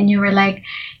comment, and you were like,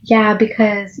 yeah,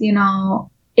 because, you know,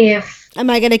 if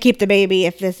am I gonna keep the baby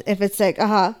if it's like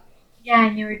yeah,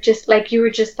 and you were just like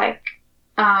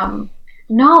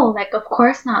no, like of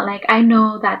course not, like I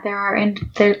know that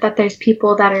there's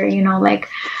people that are, you know, like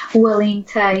willing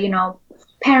to, you know,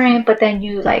 parent, but then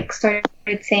you like started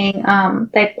saying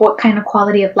like what kind of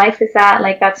quality of life is that?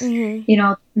 Like that's you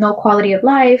know, no quality of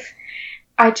life.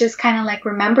 I just kind of like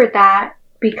remembered that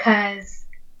because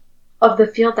of the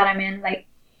field that I'm in. Like,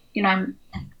 you know, I'm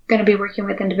going to be working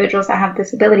with individuals that have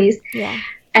disabilities. Yeah.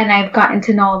 And I've gotten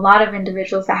to know a lot of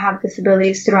individuals that have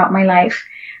disabilities throughout my life.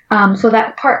 So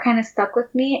that part kind of stuck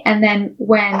with me. And then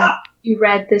when you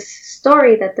read this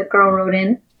story that the girl wrote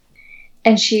in,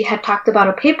 and she had talked about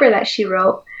a paper that she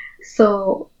wrote.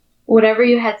 So whatever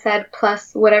you had said,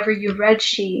 plus whatever you read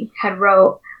she had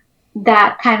wrote,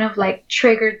 that kind of like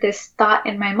triggered this thought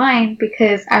in my mind,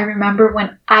 because I remember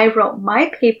when I wrote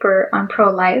my paper on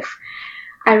pro-life,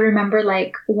 I remember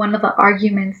like one of the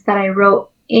arguments that I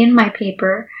wrote in my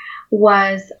paper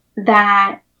was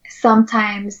that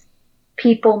sometimes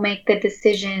people make the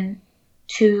decision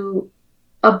to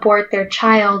abort their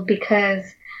child because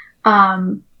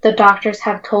the doctors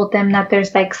have told them that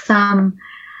there's like some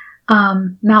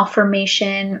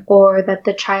malformation, or that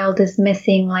the child is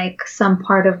missing like some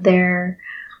part of their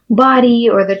body,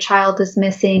 or the child is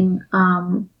missing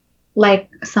like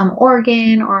some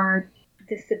organ or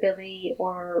disability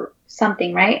or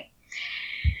something, right?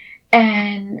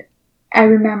 And I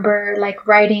remember like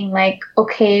writing like,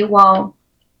 okay, well,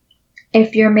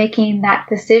 if you're making that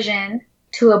decision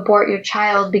to abort your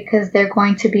child because they're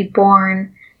going to be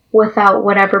born without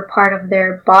whatever part of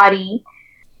their body,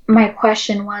 my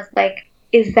question was like,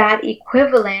 is that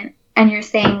equivalent? And you're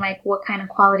saying like, what kind of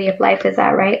quality of life is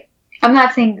that, right? I'm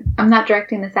not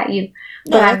directing this at you,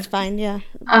 but no, that's fine. Yeah.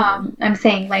 I'm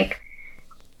saying like,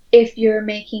 if you're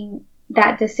making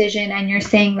that decision and you're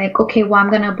saying like, okay, well, I'm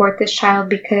going to abort this child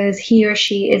because he or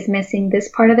she is missing this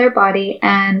part of their body,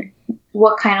 and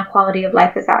what kind of quality of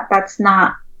life is that? That's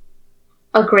not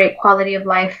a great quality of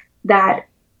life that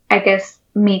I guess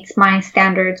meets my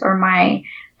standards or my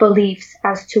beliefs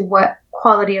as to what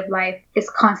quality of life is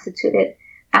constituted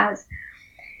as.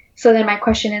 So then my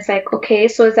question is like, okay,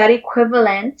 so is that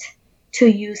equivalent to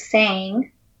you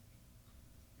saying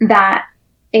that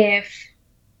if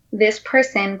this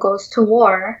person goes to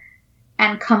war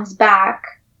and comes back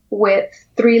with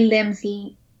 3 limbs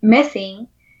missing,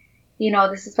 you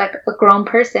know, this is like a grown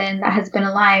person that has been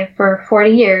alive for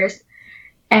 40 years,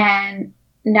 and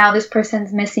now this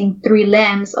person's missing 3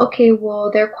 limbs. Okay,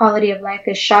 well, their quality of life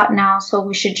is shot now, so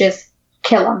we should just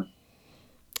kill them.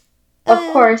 Of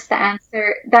course, the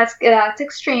answer, that's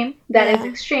extreme. That is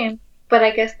extreme. But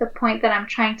I guess the point that I'm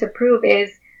trying to prove is,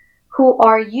 who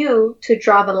are you to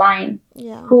draw the line?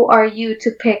 Yeah. Who are you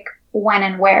to pick when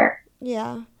and where?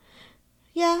 Yeah.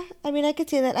 Yeah, I mean, I could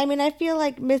see that. I mean, I feel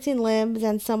like missing limbs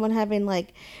and someone having,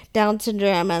 like, Down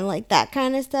syndrome and, like, that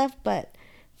kind of stuff. But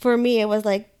for me, it was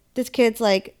like, this kid's,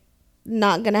 like,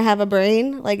 not going to have a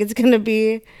brain. Like, it's going to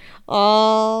be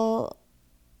all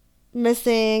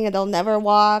missing, and they'll never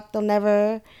walk. They'll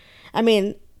never, I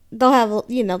mean, they'll have,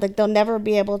 you know, like, they'll never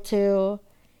be able to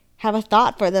have a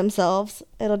thought for themselves.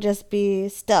 It'll just be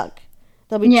stuck.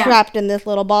 They'll be trapped in this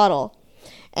little bottle.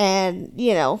 And,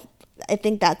 you know, I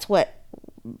think that's what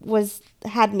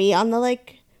had me on the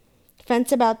like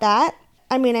fence about that.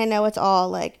 I mean, I know it's all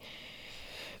like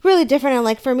really different, and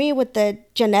like for me with the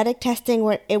genetic testing,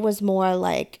 where it was more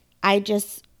like I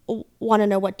just want to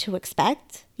know what to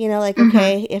expect, you know, like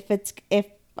okay, if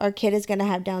our kid is going to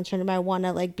have Down syndrome, I want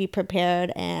to like be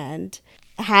prepared and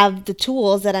have the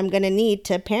tools that I'm going to need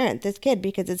to parent this kid,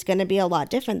 because it's going to be a lot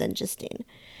different than Justine.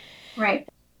 Right.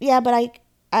 Yeah, but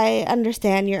I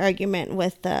understand your argument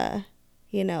with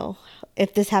you know,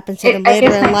 if this happens to them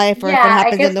later in life, or if it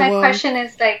happens in the womb. I guess my question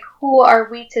is, like, who are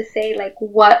we to say, like,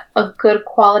 what a good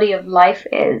quality of life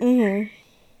is? Mm-hmm.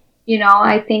 You know,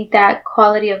 I think that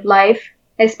quality of life,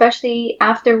 especially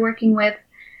after working with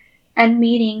and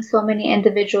meeting so many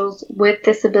individuals with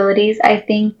disabilities, I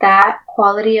think that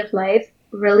quality of life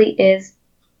really is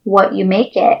what you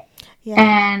make it. Yeah.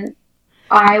 And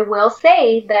I will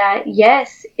say that,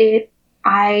 yes,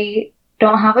 I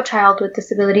don't have a child with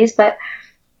disabilities, but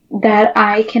that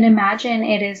I can imagine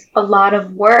it is a lot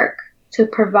of work to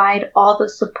provide all the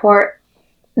support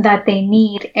that they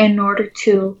need in order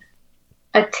to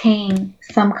attain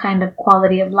some kind of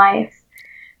quality of life.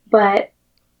 But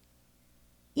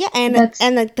yeah, and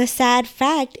the sad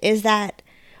fact is that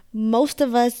most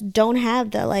of us don't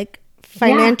have the like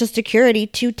financial security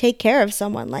to take care of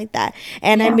someone like that.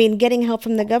 And I mean, getting help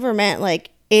from the government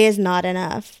like is not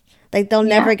enough. Like they'll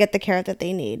never get the care that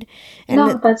they need. And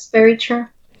no, that's very true.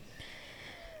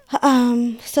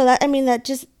 So that, I mean, that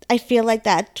just, I feel like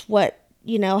that's what,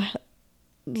 you know,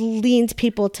 leans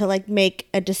people to like make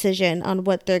a decision on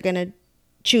what they're going to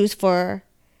choose for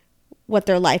what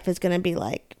their life is going to be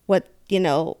like, what, you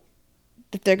know,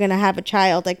 if they're going to have a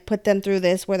child, like put them through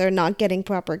this where they're not getting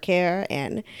proper care,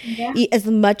 and as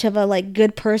much of a like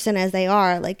good person as they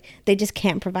are, like they just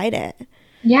can't provide it.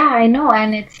 Yeah, I know.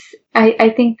 And I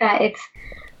think that it's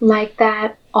like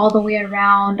that all the way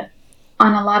around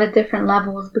on a lot of different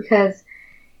levels, because,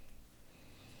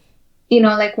 you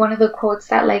know, like one of the quotes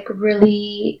that like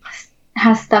really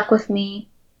has stuck with me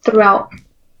throughout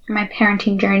my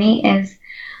parenting journey is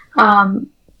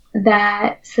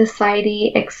that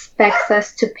society expects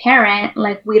us to parent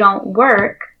like we don't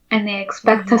work, and they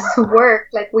expect us to work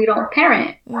like we don't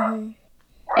parent. And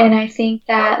I think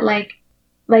that like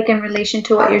in relation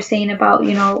to what you're saying about,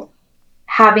 you know,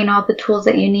 having all the tools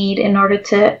that you need in order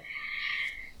to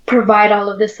provide all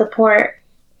of the support,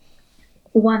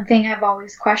 one thing I've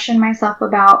always questioned myself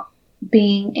about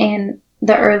being in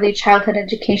the early childhood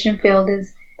education field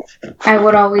is I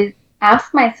would always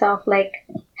ask myself, like,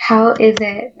 how is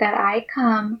it that I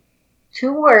come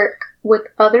to work with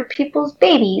other people's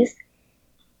babies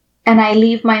and I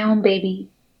leave my own baby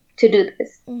to do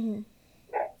this?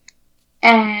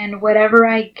 And whatever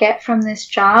I get from this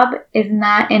job is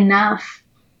not enough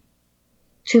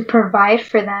to provide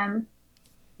for them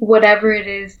whatever it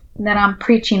is that I'm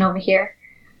preaching over here.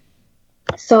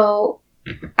 So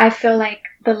I feel like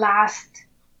the last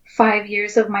 5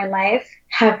 years of my life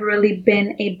have really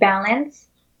been a balance,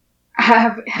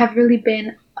 have really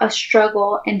been a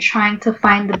struggle in trying to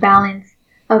find the balance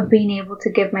of being able to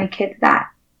give my kids that.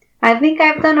 I think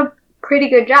I've done a pretty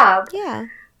good job. Yeah,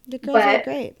 the girls are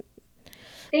great.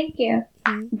 Thank you.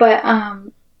 But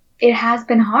it has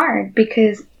been hard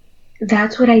because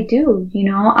that's what I do. You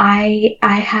know, I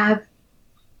have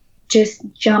just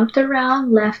jumped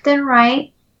around left and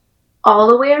right, all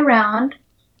the way around,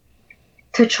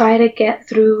 to try to get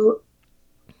through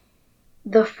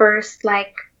the first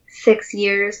like 6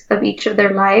 years of each of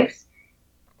their lives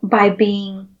by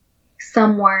being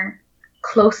somewhere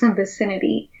close in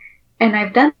vicinity. And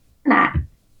I've done that.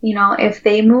 You know, if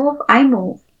they move, I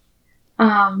move.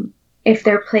 If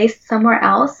they're placed somewhere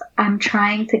else, I'm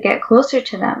trying to get closer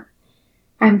to them.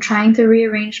 I'm trying to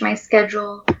rearrange my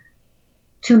schedule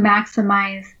to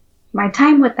maximize my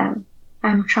time with them.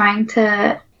 I'm trying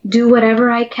to do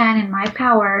whatever I can in my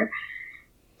power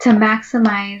to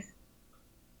maximize,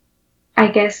 I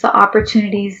guess, the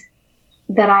opportunities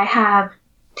that I have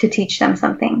to teach them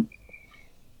something.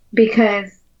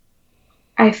 Because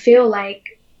I feel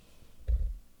like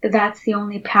that's the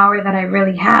only power that I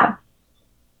really have.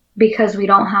 Because we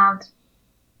don't have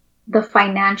the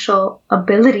financial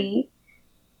ability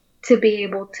to be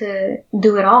able to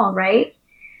do it all, right?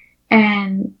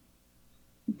 And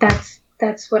that's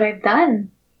what I've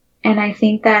done. And I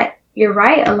think that you're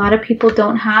right. A lot of people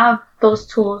don't have those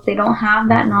tools. They don't have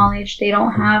that knowledge. They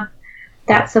don't have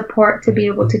that support to be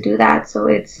able to do that. So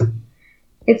it's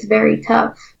very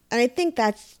tough. And I think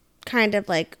that's kind of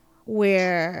like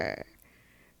where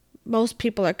most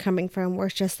people are coming from, where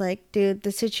it's just like, dude,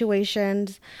 the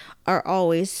situations are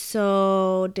always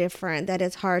so different that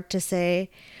it's hard to say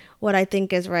what I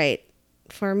think is right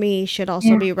for me should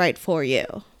also be right for you.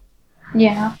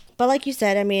 Yeah. But like you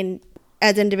said, I mean,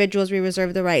 as individuals, we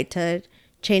reserve the right to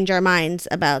change our minds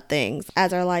about things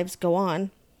as our lives go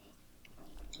on.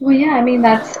 Well, yeah, I mean,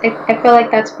 I feel like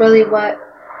that's really what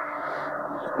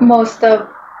most of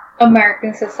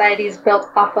American society is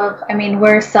built off of. I mean,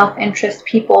 we're self-interest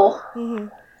people.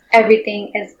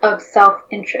 Everything is of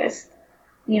self-interest.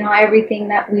 You know, everything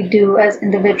that we do as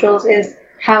individuals is,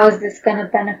 how is this going to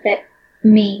benefit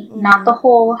me? Not the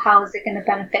whole, how is it going to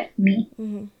benefit me?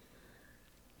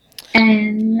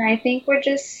 And I think we're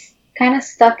just kind of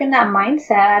stuck in that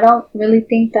mindset. I don't really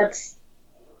think that's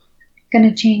going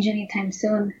to change anytime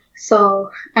soon.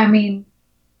 So, I mean,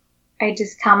 I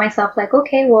just tell myself, like,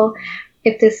 okay, well,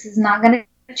 if this is not going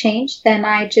to change, then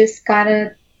I just got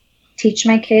to teach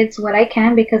my kids what I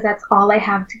can, because that's all I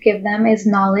have to give them is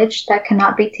knowledge that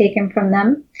cannot be taken from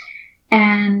them,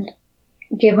 and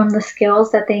give them the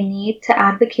skills that they need to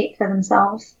advocate for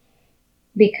themselves,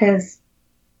 because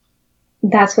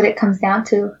that's what it comes down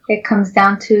to. It comes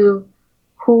down to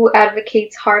who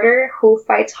advocates harder, who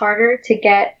fights harder to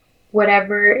get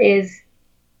whatever is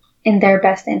in their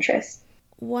best interest.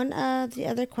 One of the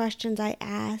other questions I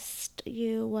asked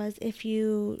you was if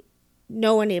you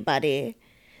know anybody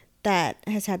that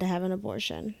has had to have an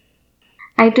abortion.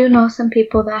 I do know some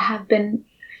people that have been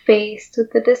faced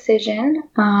with the decision,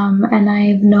 and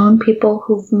I've known people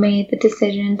who've made the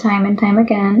decision time and time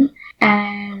again,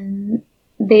 and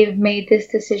they've made this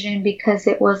decision because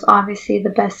it was obviously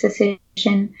the best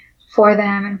decision for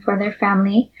them and for their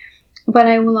family. But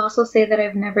I will also say that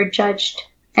I've never judged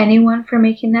anyone for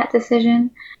making that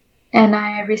decision, and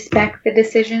I respect the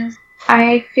decisions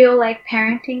I feel like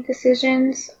parenting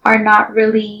decisions are not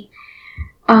really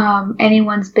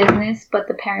anyone's business but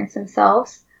the parents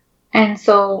themselves. And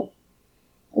so,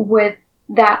 with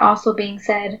that also being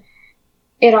said,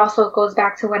 it also goes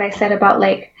back to what I said about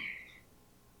like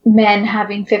men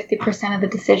having 50% of the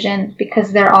decision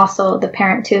because they're also the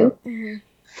parent too. Mm-hmm.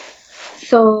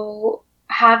 So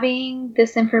having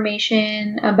this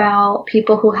information about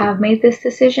people who have made this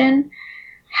decision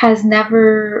has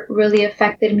never really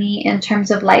affected me in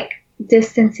terms of like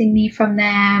distancing me from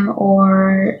them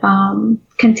or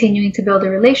continuing to build a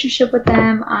relationship with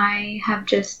them. I have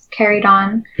just carried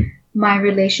on my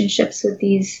relationships with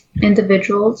these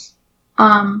individuals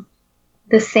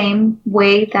the same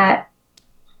way that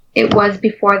it was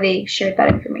before they shared that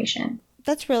information.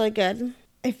 That's really good.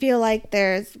 I feel like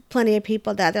there's plenty of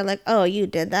people that they're like, oh, you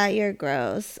did that, you're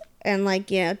gross. And like,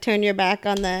 you know, turn your back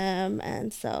on them.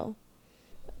 And so,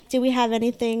 do we have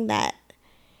anything that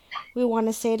we want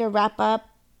to say to wrap up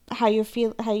how you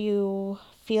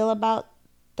feel about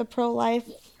the pro-life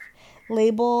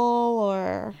label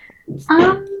or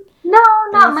no,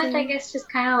 not much. I guess just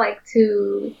kind of like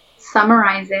to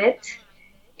summarize it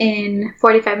in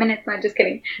 45 minutes. No, just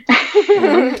kidding.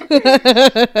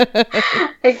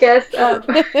 I guess I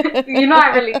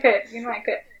really could. I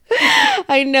could.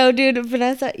 I know, dude.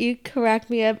 Vanessa, you crack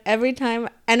me up every time.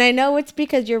 And I know it's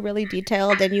because you're really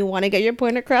detailed and you want to get your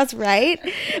point across, right?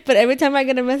 But every time I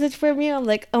get a message from you, I'm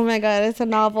like, oh my God, it's a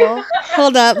novel.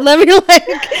 Hold up. Let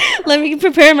me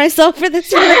prepare myself for this.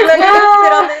 Let me go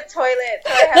sit on the toilet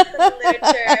so I have some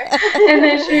literature. And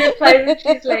then she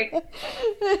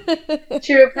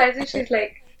replies and she's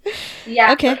like,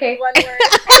 yeah, okay. One word.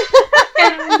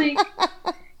 And I'm like,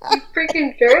 you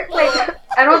freaking jerk. Like,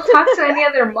 I don't talk to any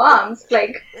other moms.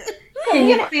 Like, can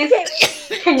you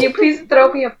please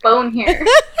throw me a bone here?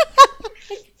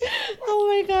 Oh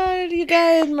my God, you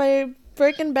guys, my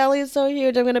freaking belly is so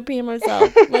huge, I'm gonna pee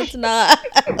myself. Let's not.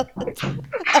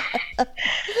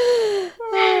 Oh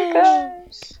my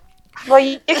gosh. Well,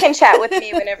 you can chat with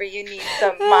me whenever you need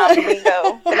some mom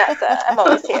lingo, Vanessa. I'm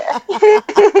always here.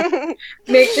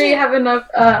 Make sure you have enough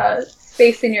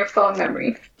space in your phone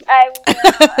memory. I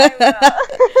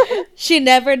will. She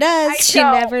never does.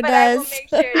 I will make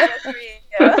sure it's for you.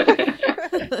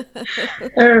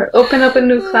 Or open up a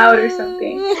new cloud or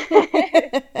something.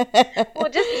 We'll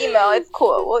just email. It's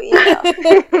cool. We'll email.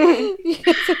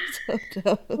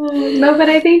 No, but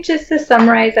I think just to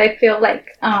summarize, I feel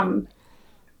like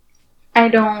I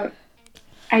don't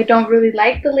really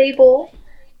like the label,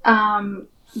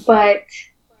 but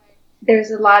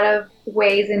there's a lot of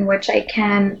ways in which I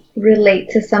can relate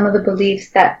to some of the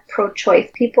beliefs that pro-choice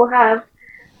people have.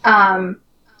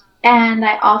 And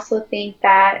I also think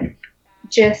that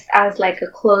just as like a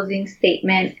closing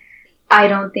statement, I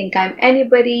don't think I'm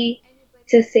anybody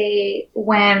to say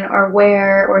when or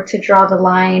where or to draw the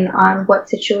line on what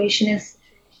situation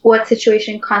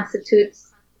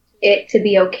constitutes it to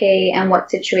be okay and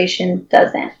what situation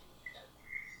doesn't.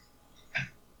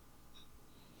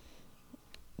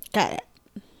 Got it.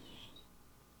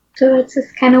 So that's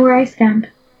just kind of where I stand.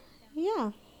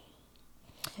 Yeah.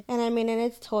 And I mean, and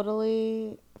it's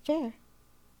totally fair.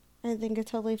 I think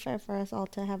it's totally fair for us all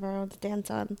to have our own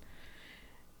stance on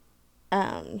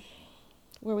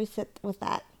where we sit with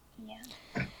that. Yeah.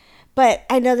 But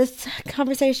I know this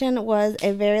conversation was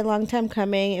a very long time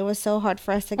coming. It was so hard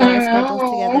for us to get our schedules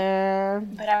together.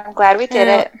 But I'm glad we did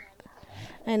it.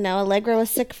 I know. Allegra was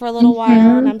sick for a little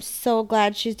while, and I'm so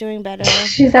glad she's doing better.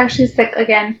 She's actually sick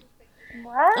again.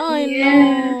 What? Oh, I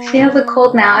know. She has a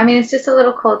cold now. I mean, it's just a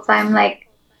little cold, so I'm like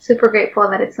super grateful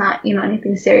that it's not,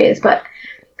 anything serious. But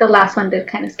the last one did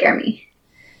kind of scare me.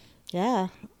 Yeah.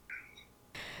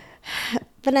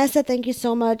 Vanessa, thank you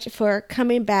so much for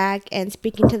coming back and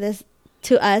speaking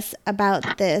to us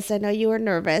about this. I know you were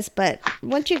nervous, but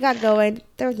once you got going,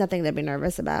 there was nothing to be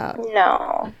nervous about.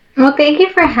 No. Well, thank you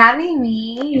for having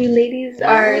me. You ladies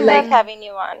are like having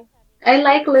you on. I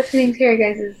like listening to your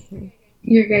guys'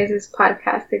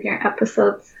 podcast and your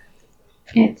episodes.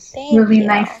 It's really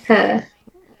nice to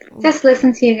just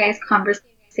listen to you guys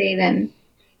conversate, and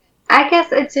I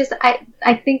guess it's just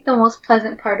I think the most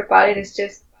pleasant part about it is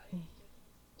just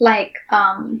like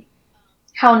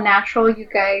how natural you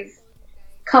guys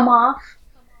come off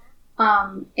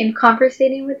in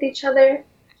conversating with each other,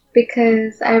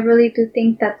 because I really do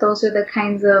think that those are the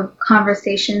kinds of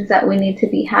conversations that we need to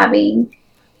be having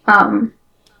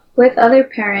with other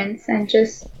parents, and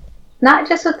just not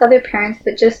just with other parents,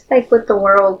 but just like with the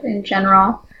world in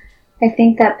general. I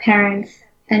think that parents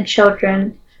and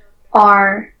children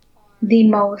are the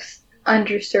most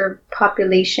underserved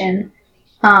population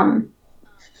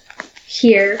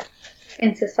here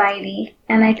in society.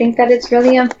 And I think that it's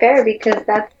really unfair because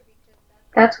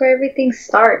that's where everything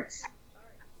starts.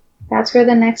 That's where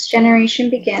the next generation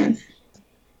begins.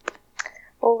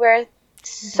 Well, we're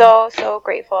so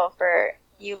grateful for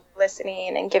you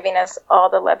listening and giving us all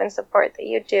the love and support that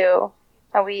you do.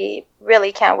 And we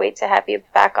really can't wait to have you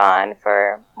back on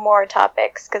for more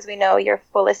topics because we know you're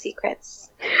full of secrets.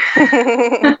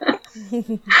 Her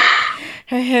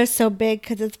hair's so big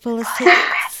because it's full of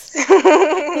secrets.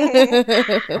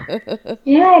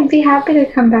 Yeah, I'd be happy to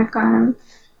come back on.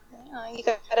 You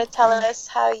gotta tell us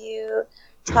how you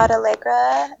taught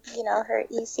Allegra, her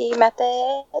EC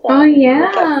method. Oh,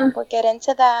 yeah. We'll get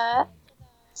into that.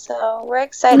 So we're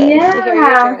excited to hear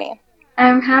your journey.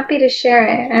 I'm happy to share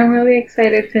it. I'm really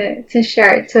excited to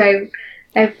share it too.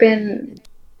 I've been,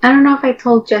 I don't know if I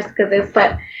told Jessica this,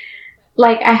 but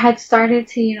like I had started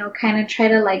to, kind of try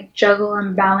to like juggle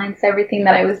and balance everything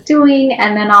that I was doing,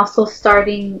 and then also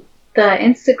starting the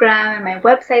Instagram and my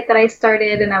website that I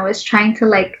started, and I was trying to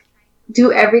like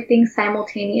do everything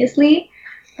simultaneously.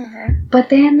 But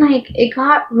then like it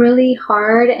got really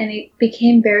hard and it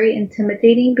became very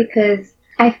intimidating because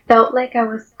I felt like I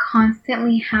was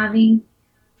constantly having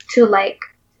to like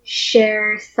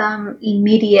share some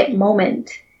immediate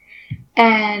moment.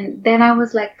 And then I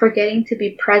was like forgetting to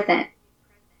be present.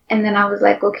 And then I was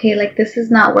like, okay, like this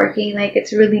is not working. Like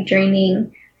it's really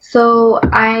draining. So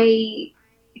it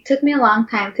took me a long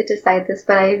time to decide this,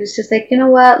 but I was just like, you know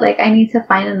what? Like I need to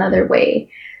find another way.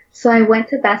 So I went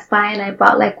to Best Buy and I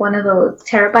bought like one of those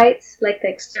terabytes, like the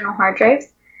external hard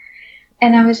drives.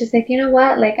 And I was just like, you know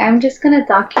what? Like I'm just going to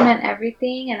document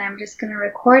everything and I'm just going to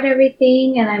record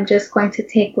everything and I'm just going to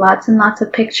take lots and lots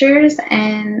of pictures.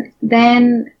 And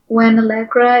then when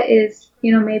Allegra is,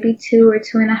 maybe 2 or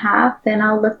 2.5, then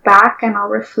I'll look back and I'll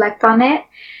reflect on it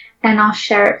and I'll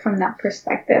share it from that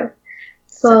perspective.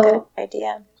 So, that's a good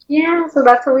idea. Yeah, so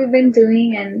that's what we've been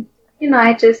doing. And,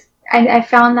 I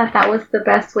found that was the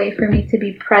best way for me to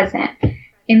be present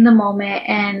in the moment.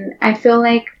 And I feel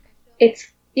like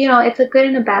it's a good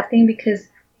and a bad thing because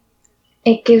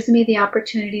it gives me the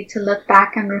opportunity to look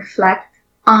back and reflect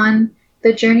on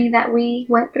the journey that we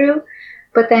went through.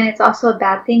 But then it's also a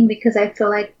bad thing because I feel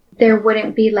like there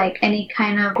wouldn't be like any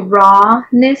kind of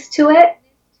rawness to it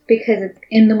because it's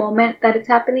in the moment that it's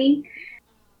happening.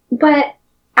 But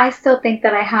I still think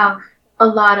that I have a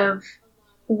lot of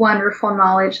wonderful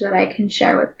knowledge that I can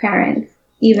share with parents,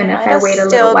 even if I wait a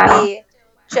little while. It'll still be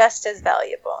just as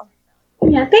valuable.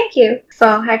 Yeah, thank you. So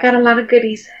I got a lot of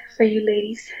goodies for you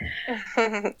ladies.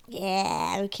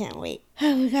 Yeah, we can't wait.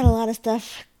 We got a lot of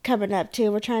stuff coming up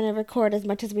too. We're trying to record as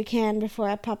much as we can before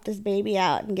I pop this baby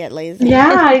out and get lazy.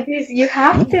 Yeah, you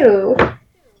have to.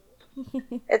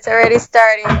 It's already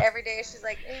starting. Every day she's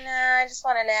like, nah, I just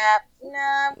want a nap.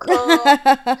 Nah, I'm cool.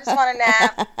 I just want a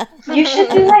nap. You should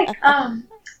do like,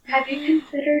 have you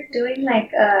considered doing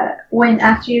like, when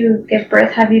after you give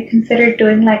birth, have you considered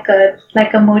doing like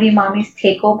a Moody Mommy's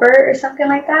takeover or something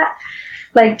like that?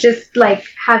 Like just like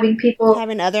having people.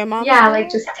 Having other moms? Yeah, like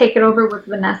just take it over with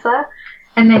Vanessa.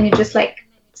 And then you just like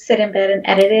sit in bed and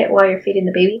edit it while you're feeding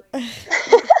the baby.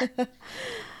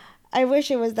 I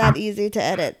wish it was that easy to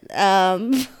edit.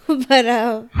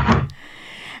 But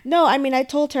no, I mean, I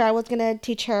told her I was going to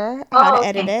teach her how to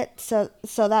edit it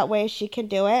so that way she can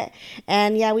do it.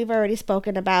 And yeah, we've already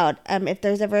spoken about if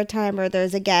there's ever a time where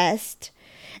there's a guest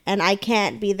and I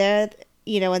can't be there,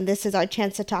 and this is our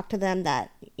chance to talk to them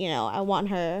that, I want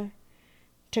her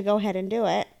to go ahead and do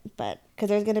it. But because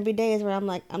there's going to be days where I'm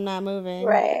like, I'm not moving.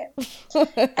 Right.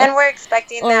 And we're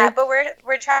expecting that, but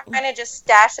we're trying to just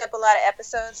stash up a lot of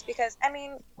episodes because,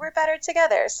 we're better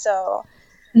together, so.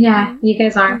 Yeah, you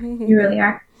guys are. You really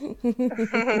are.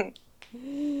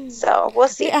 So, we'll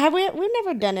see. We've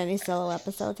never done any solo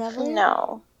episodes, have we?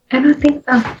 No. I don't think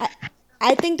so.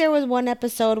 I think there was one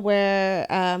episode where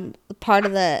part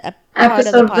of the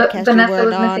podcast Vanessa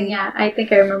was missing. Yeah, I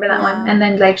think I remember that one. And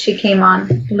then like she came on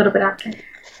a little bit after.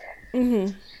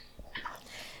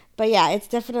 But yeah, it's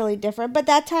definitely different. But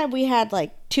that time we had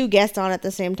like 2 guests on at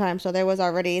the same time, so there was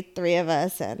already 3 of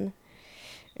us, and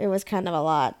it was kind of a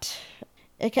lot.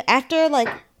 After like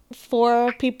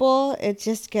 4 people, it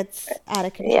just gets out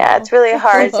of control. Yeah, it's really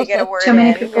hard to get a word Too many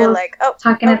in. people You're like,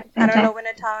 talking at the same I don't time. know when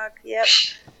to talk. Yep.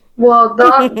 Well,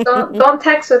 don't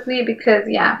text with me because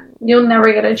you'll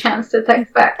never get a chance to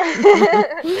text back.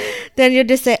 Then you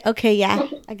just say, okay, yeah,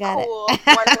 I got it. One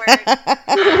word.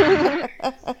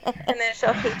 And then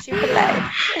she'll hate you for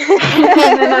life.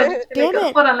 And then Damn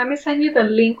it. Hold on, let me send you the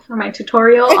link for my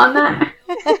tutorial on that.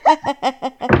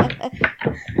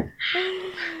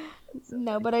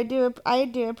 No, but I do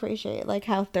appreciate like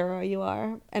how thorough you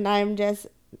are, and I'm just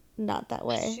not that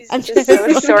way. She's just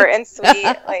so short and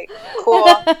sweet. Like, cool,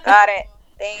 got it,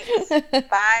 thanks,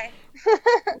 bye.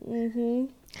 Mm-hmm.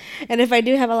 And if I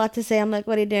do have a lot to say, I'm like,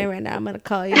 what are you doing right now? I'm going to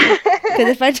call you. Because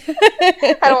if I do...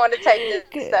 I don't want to type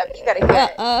this up. You got to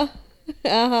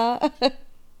get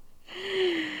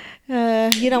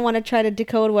it. You don't want to try to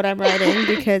decode what I'm writing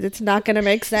because it's not going to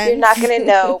make sense. You're not going to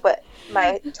know what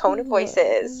my tone of voice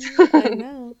is. I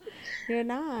know. You're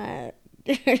not.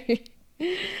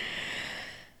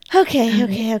 Okay.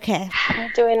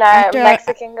 We're doing our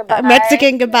Mexican goodbye.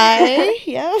 Mexican goodbye.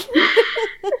 Yeah.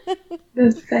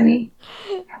 That's funny.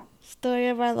 Story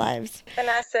of our lives.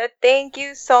 Vanessa, thank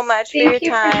you so much for your time. Thank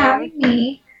you for having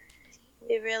me.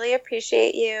 We really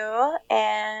appreciate you,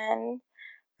 and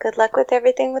good luck with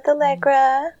everything with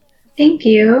Allegra. Thank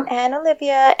you. And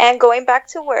Olivia, and going back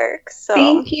to work. So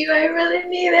thank you. I really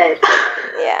need it.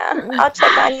 Yeah, I'll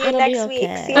check on you next week.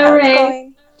 See how it's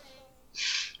going.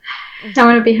 I'm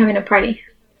going to be having a party.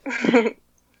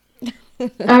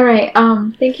 All right.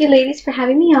 Thank you, ladies, for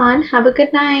having me on. Have a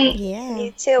good night. Yeah.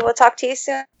 You too. We'll talk to you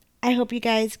soon. I hope you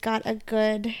guys got a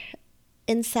good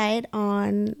insight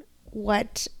on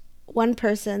what one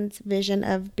person's vision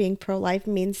of being pro-life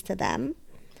means to them.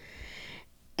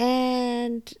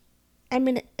 And I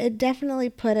mean, it definitely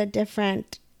put a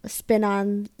different spin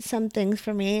on some things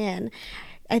for me. And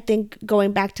I think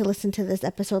going back to listen to this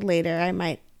episode later, I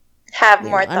might have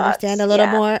more thoughts. Understand a little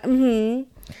more. Mm-hmm.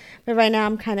 But right now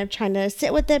I'm kind of trying to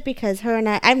sit with it because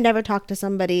I've never talked to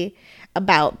somebody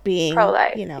about being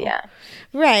pro-life, yeah.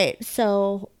 Right.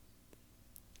 So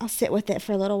I'll sit with it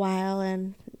for a little while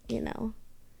and,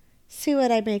 see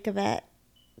what I make of it.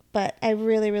 But I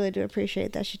really, really do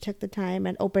appreciate that she took the time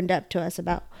and opened up to us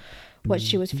about what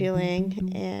she was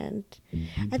feeling. And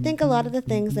I think a lot of the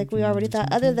things, like we already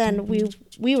thought, other than we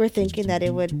were thinking that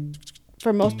it would,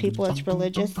 for most people, it's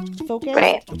religious focused.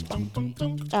 Right.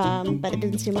 But it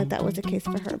didn't seem like that was the case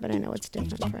for her, but I know it's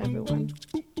different for everyone.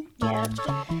 Yeah.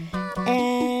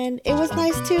 And it was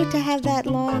nice, too, to have that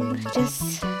long,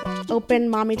 just open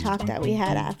mommy talk that we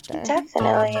had after.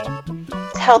 Definitely.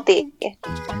 It's healthy.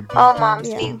 All moms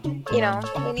need, we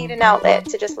need an outlet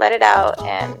to just let it out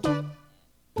and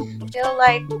feel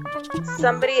like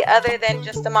somebody other than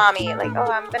just a mommy. Like, oh,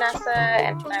 I'm Vanessa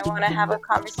and I want to have a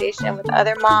conversation with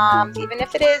other moms, even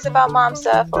if it is about mom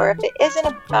stuff or if it isn't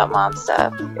about mom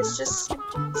stuff. It's just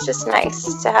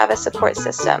nice to have a support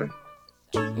system.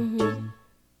 Mm-hmm.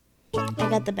 I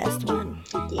got the best one.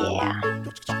 Yeah.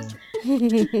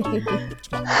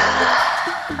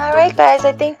 All right, guys.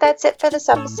 I think that's it for this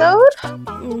episode. 2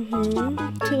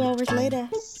 hours later.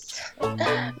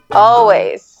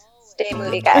 Always stay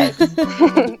moody, guys.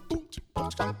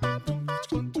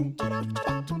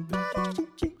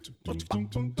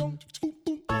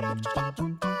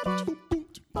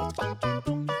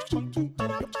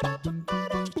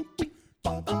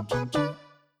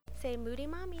 Say Moody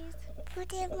Mommies.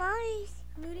 Moody Mommies.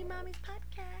 Moody Mommies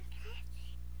podcast.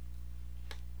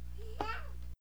 Yeah.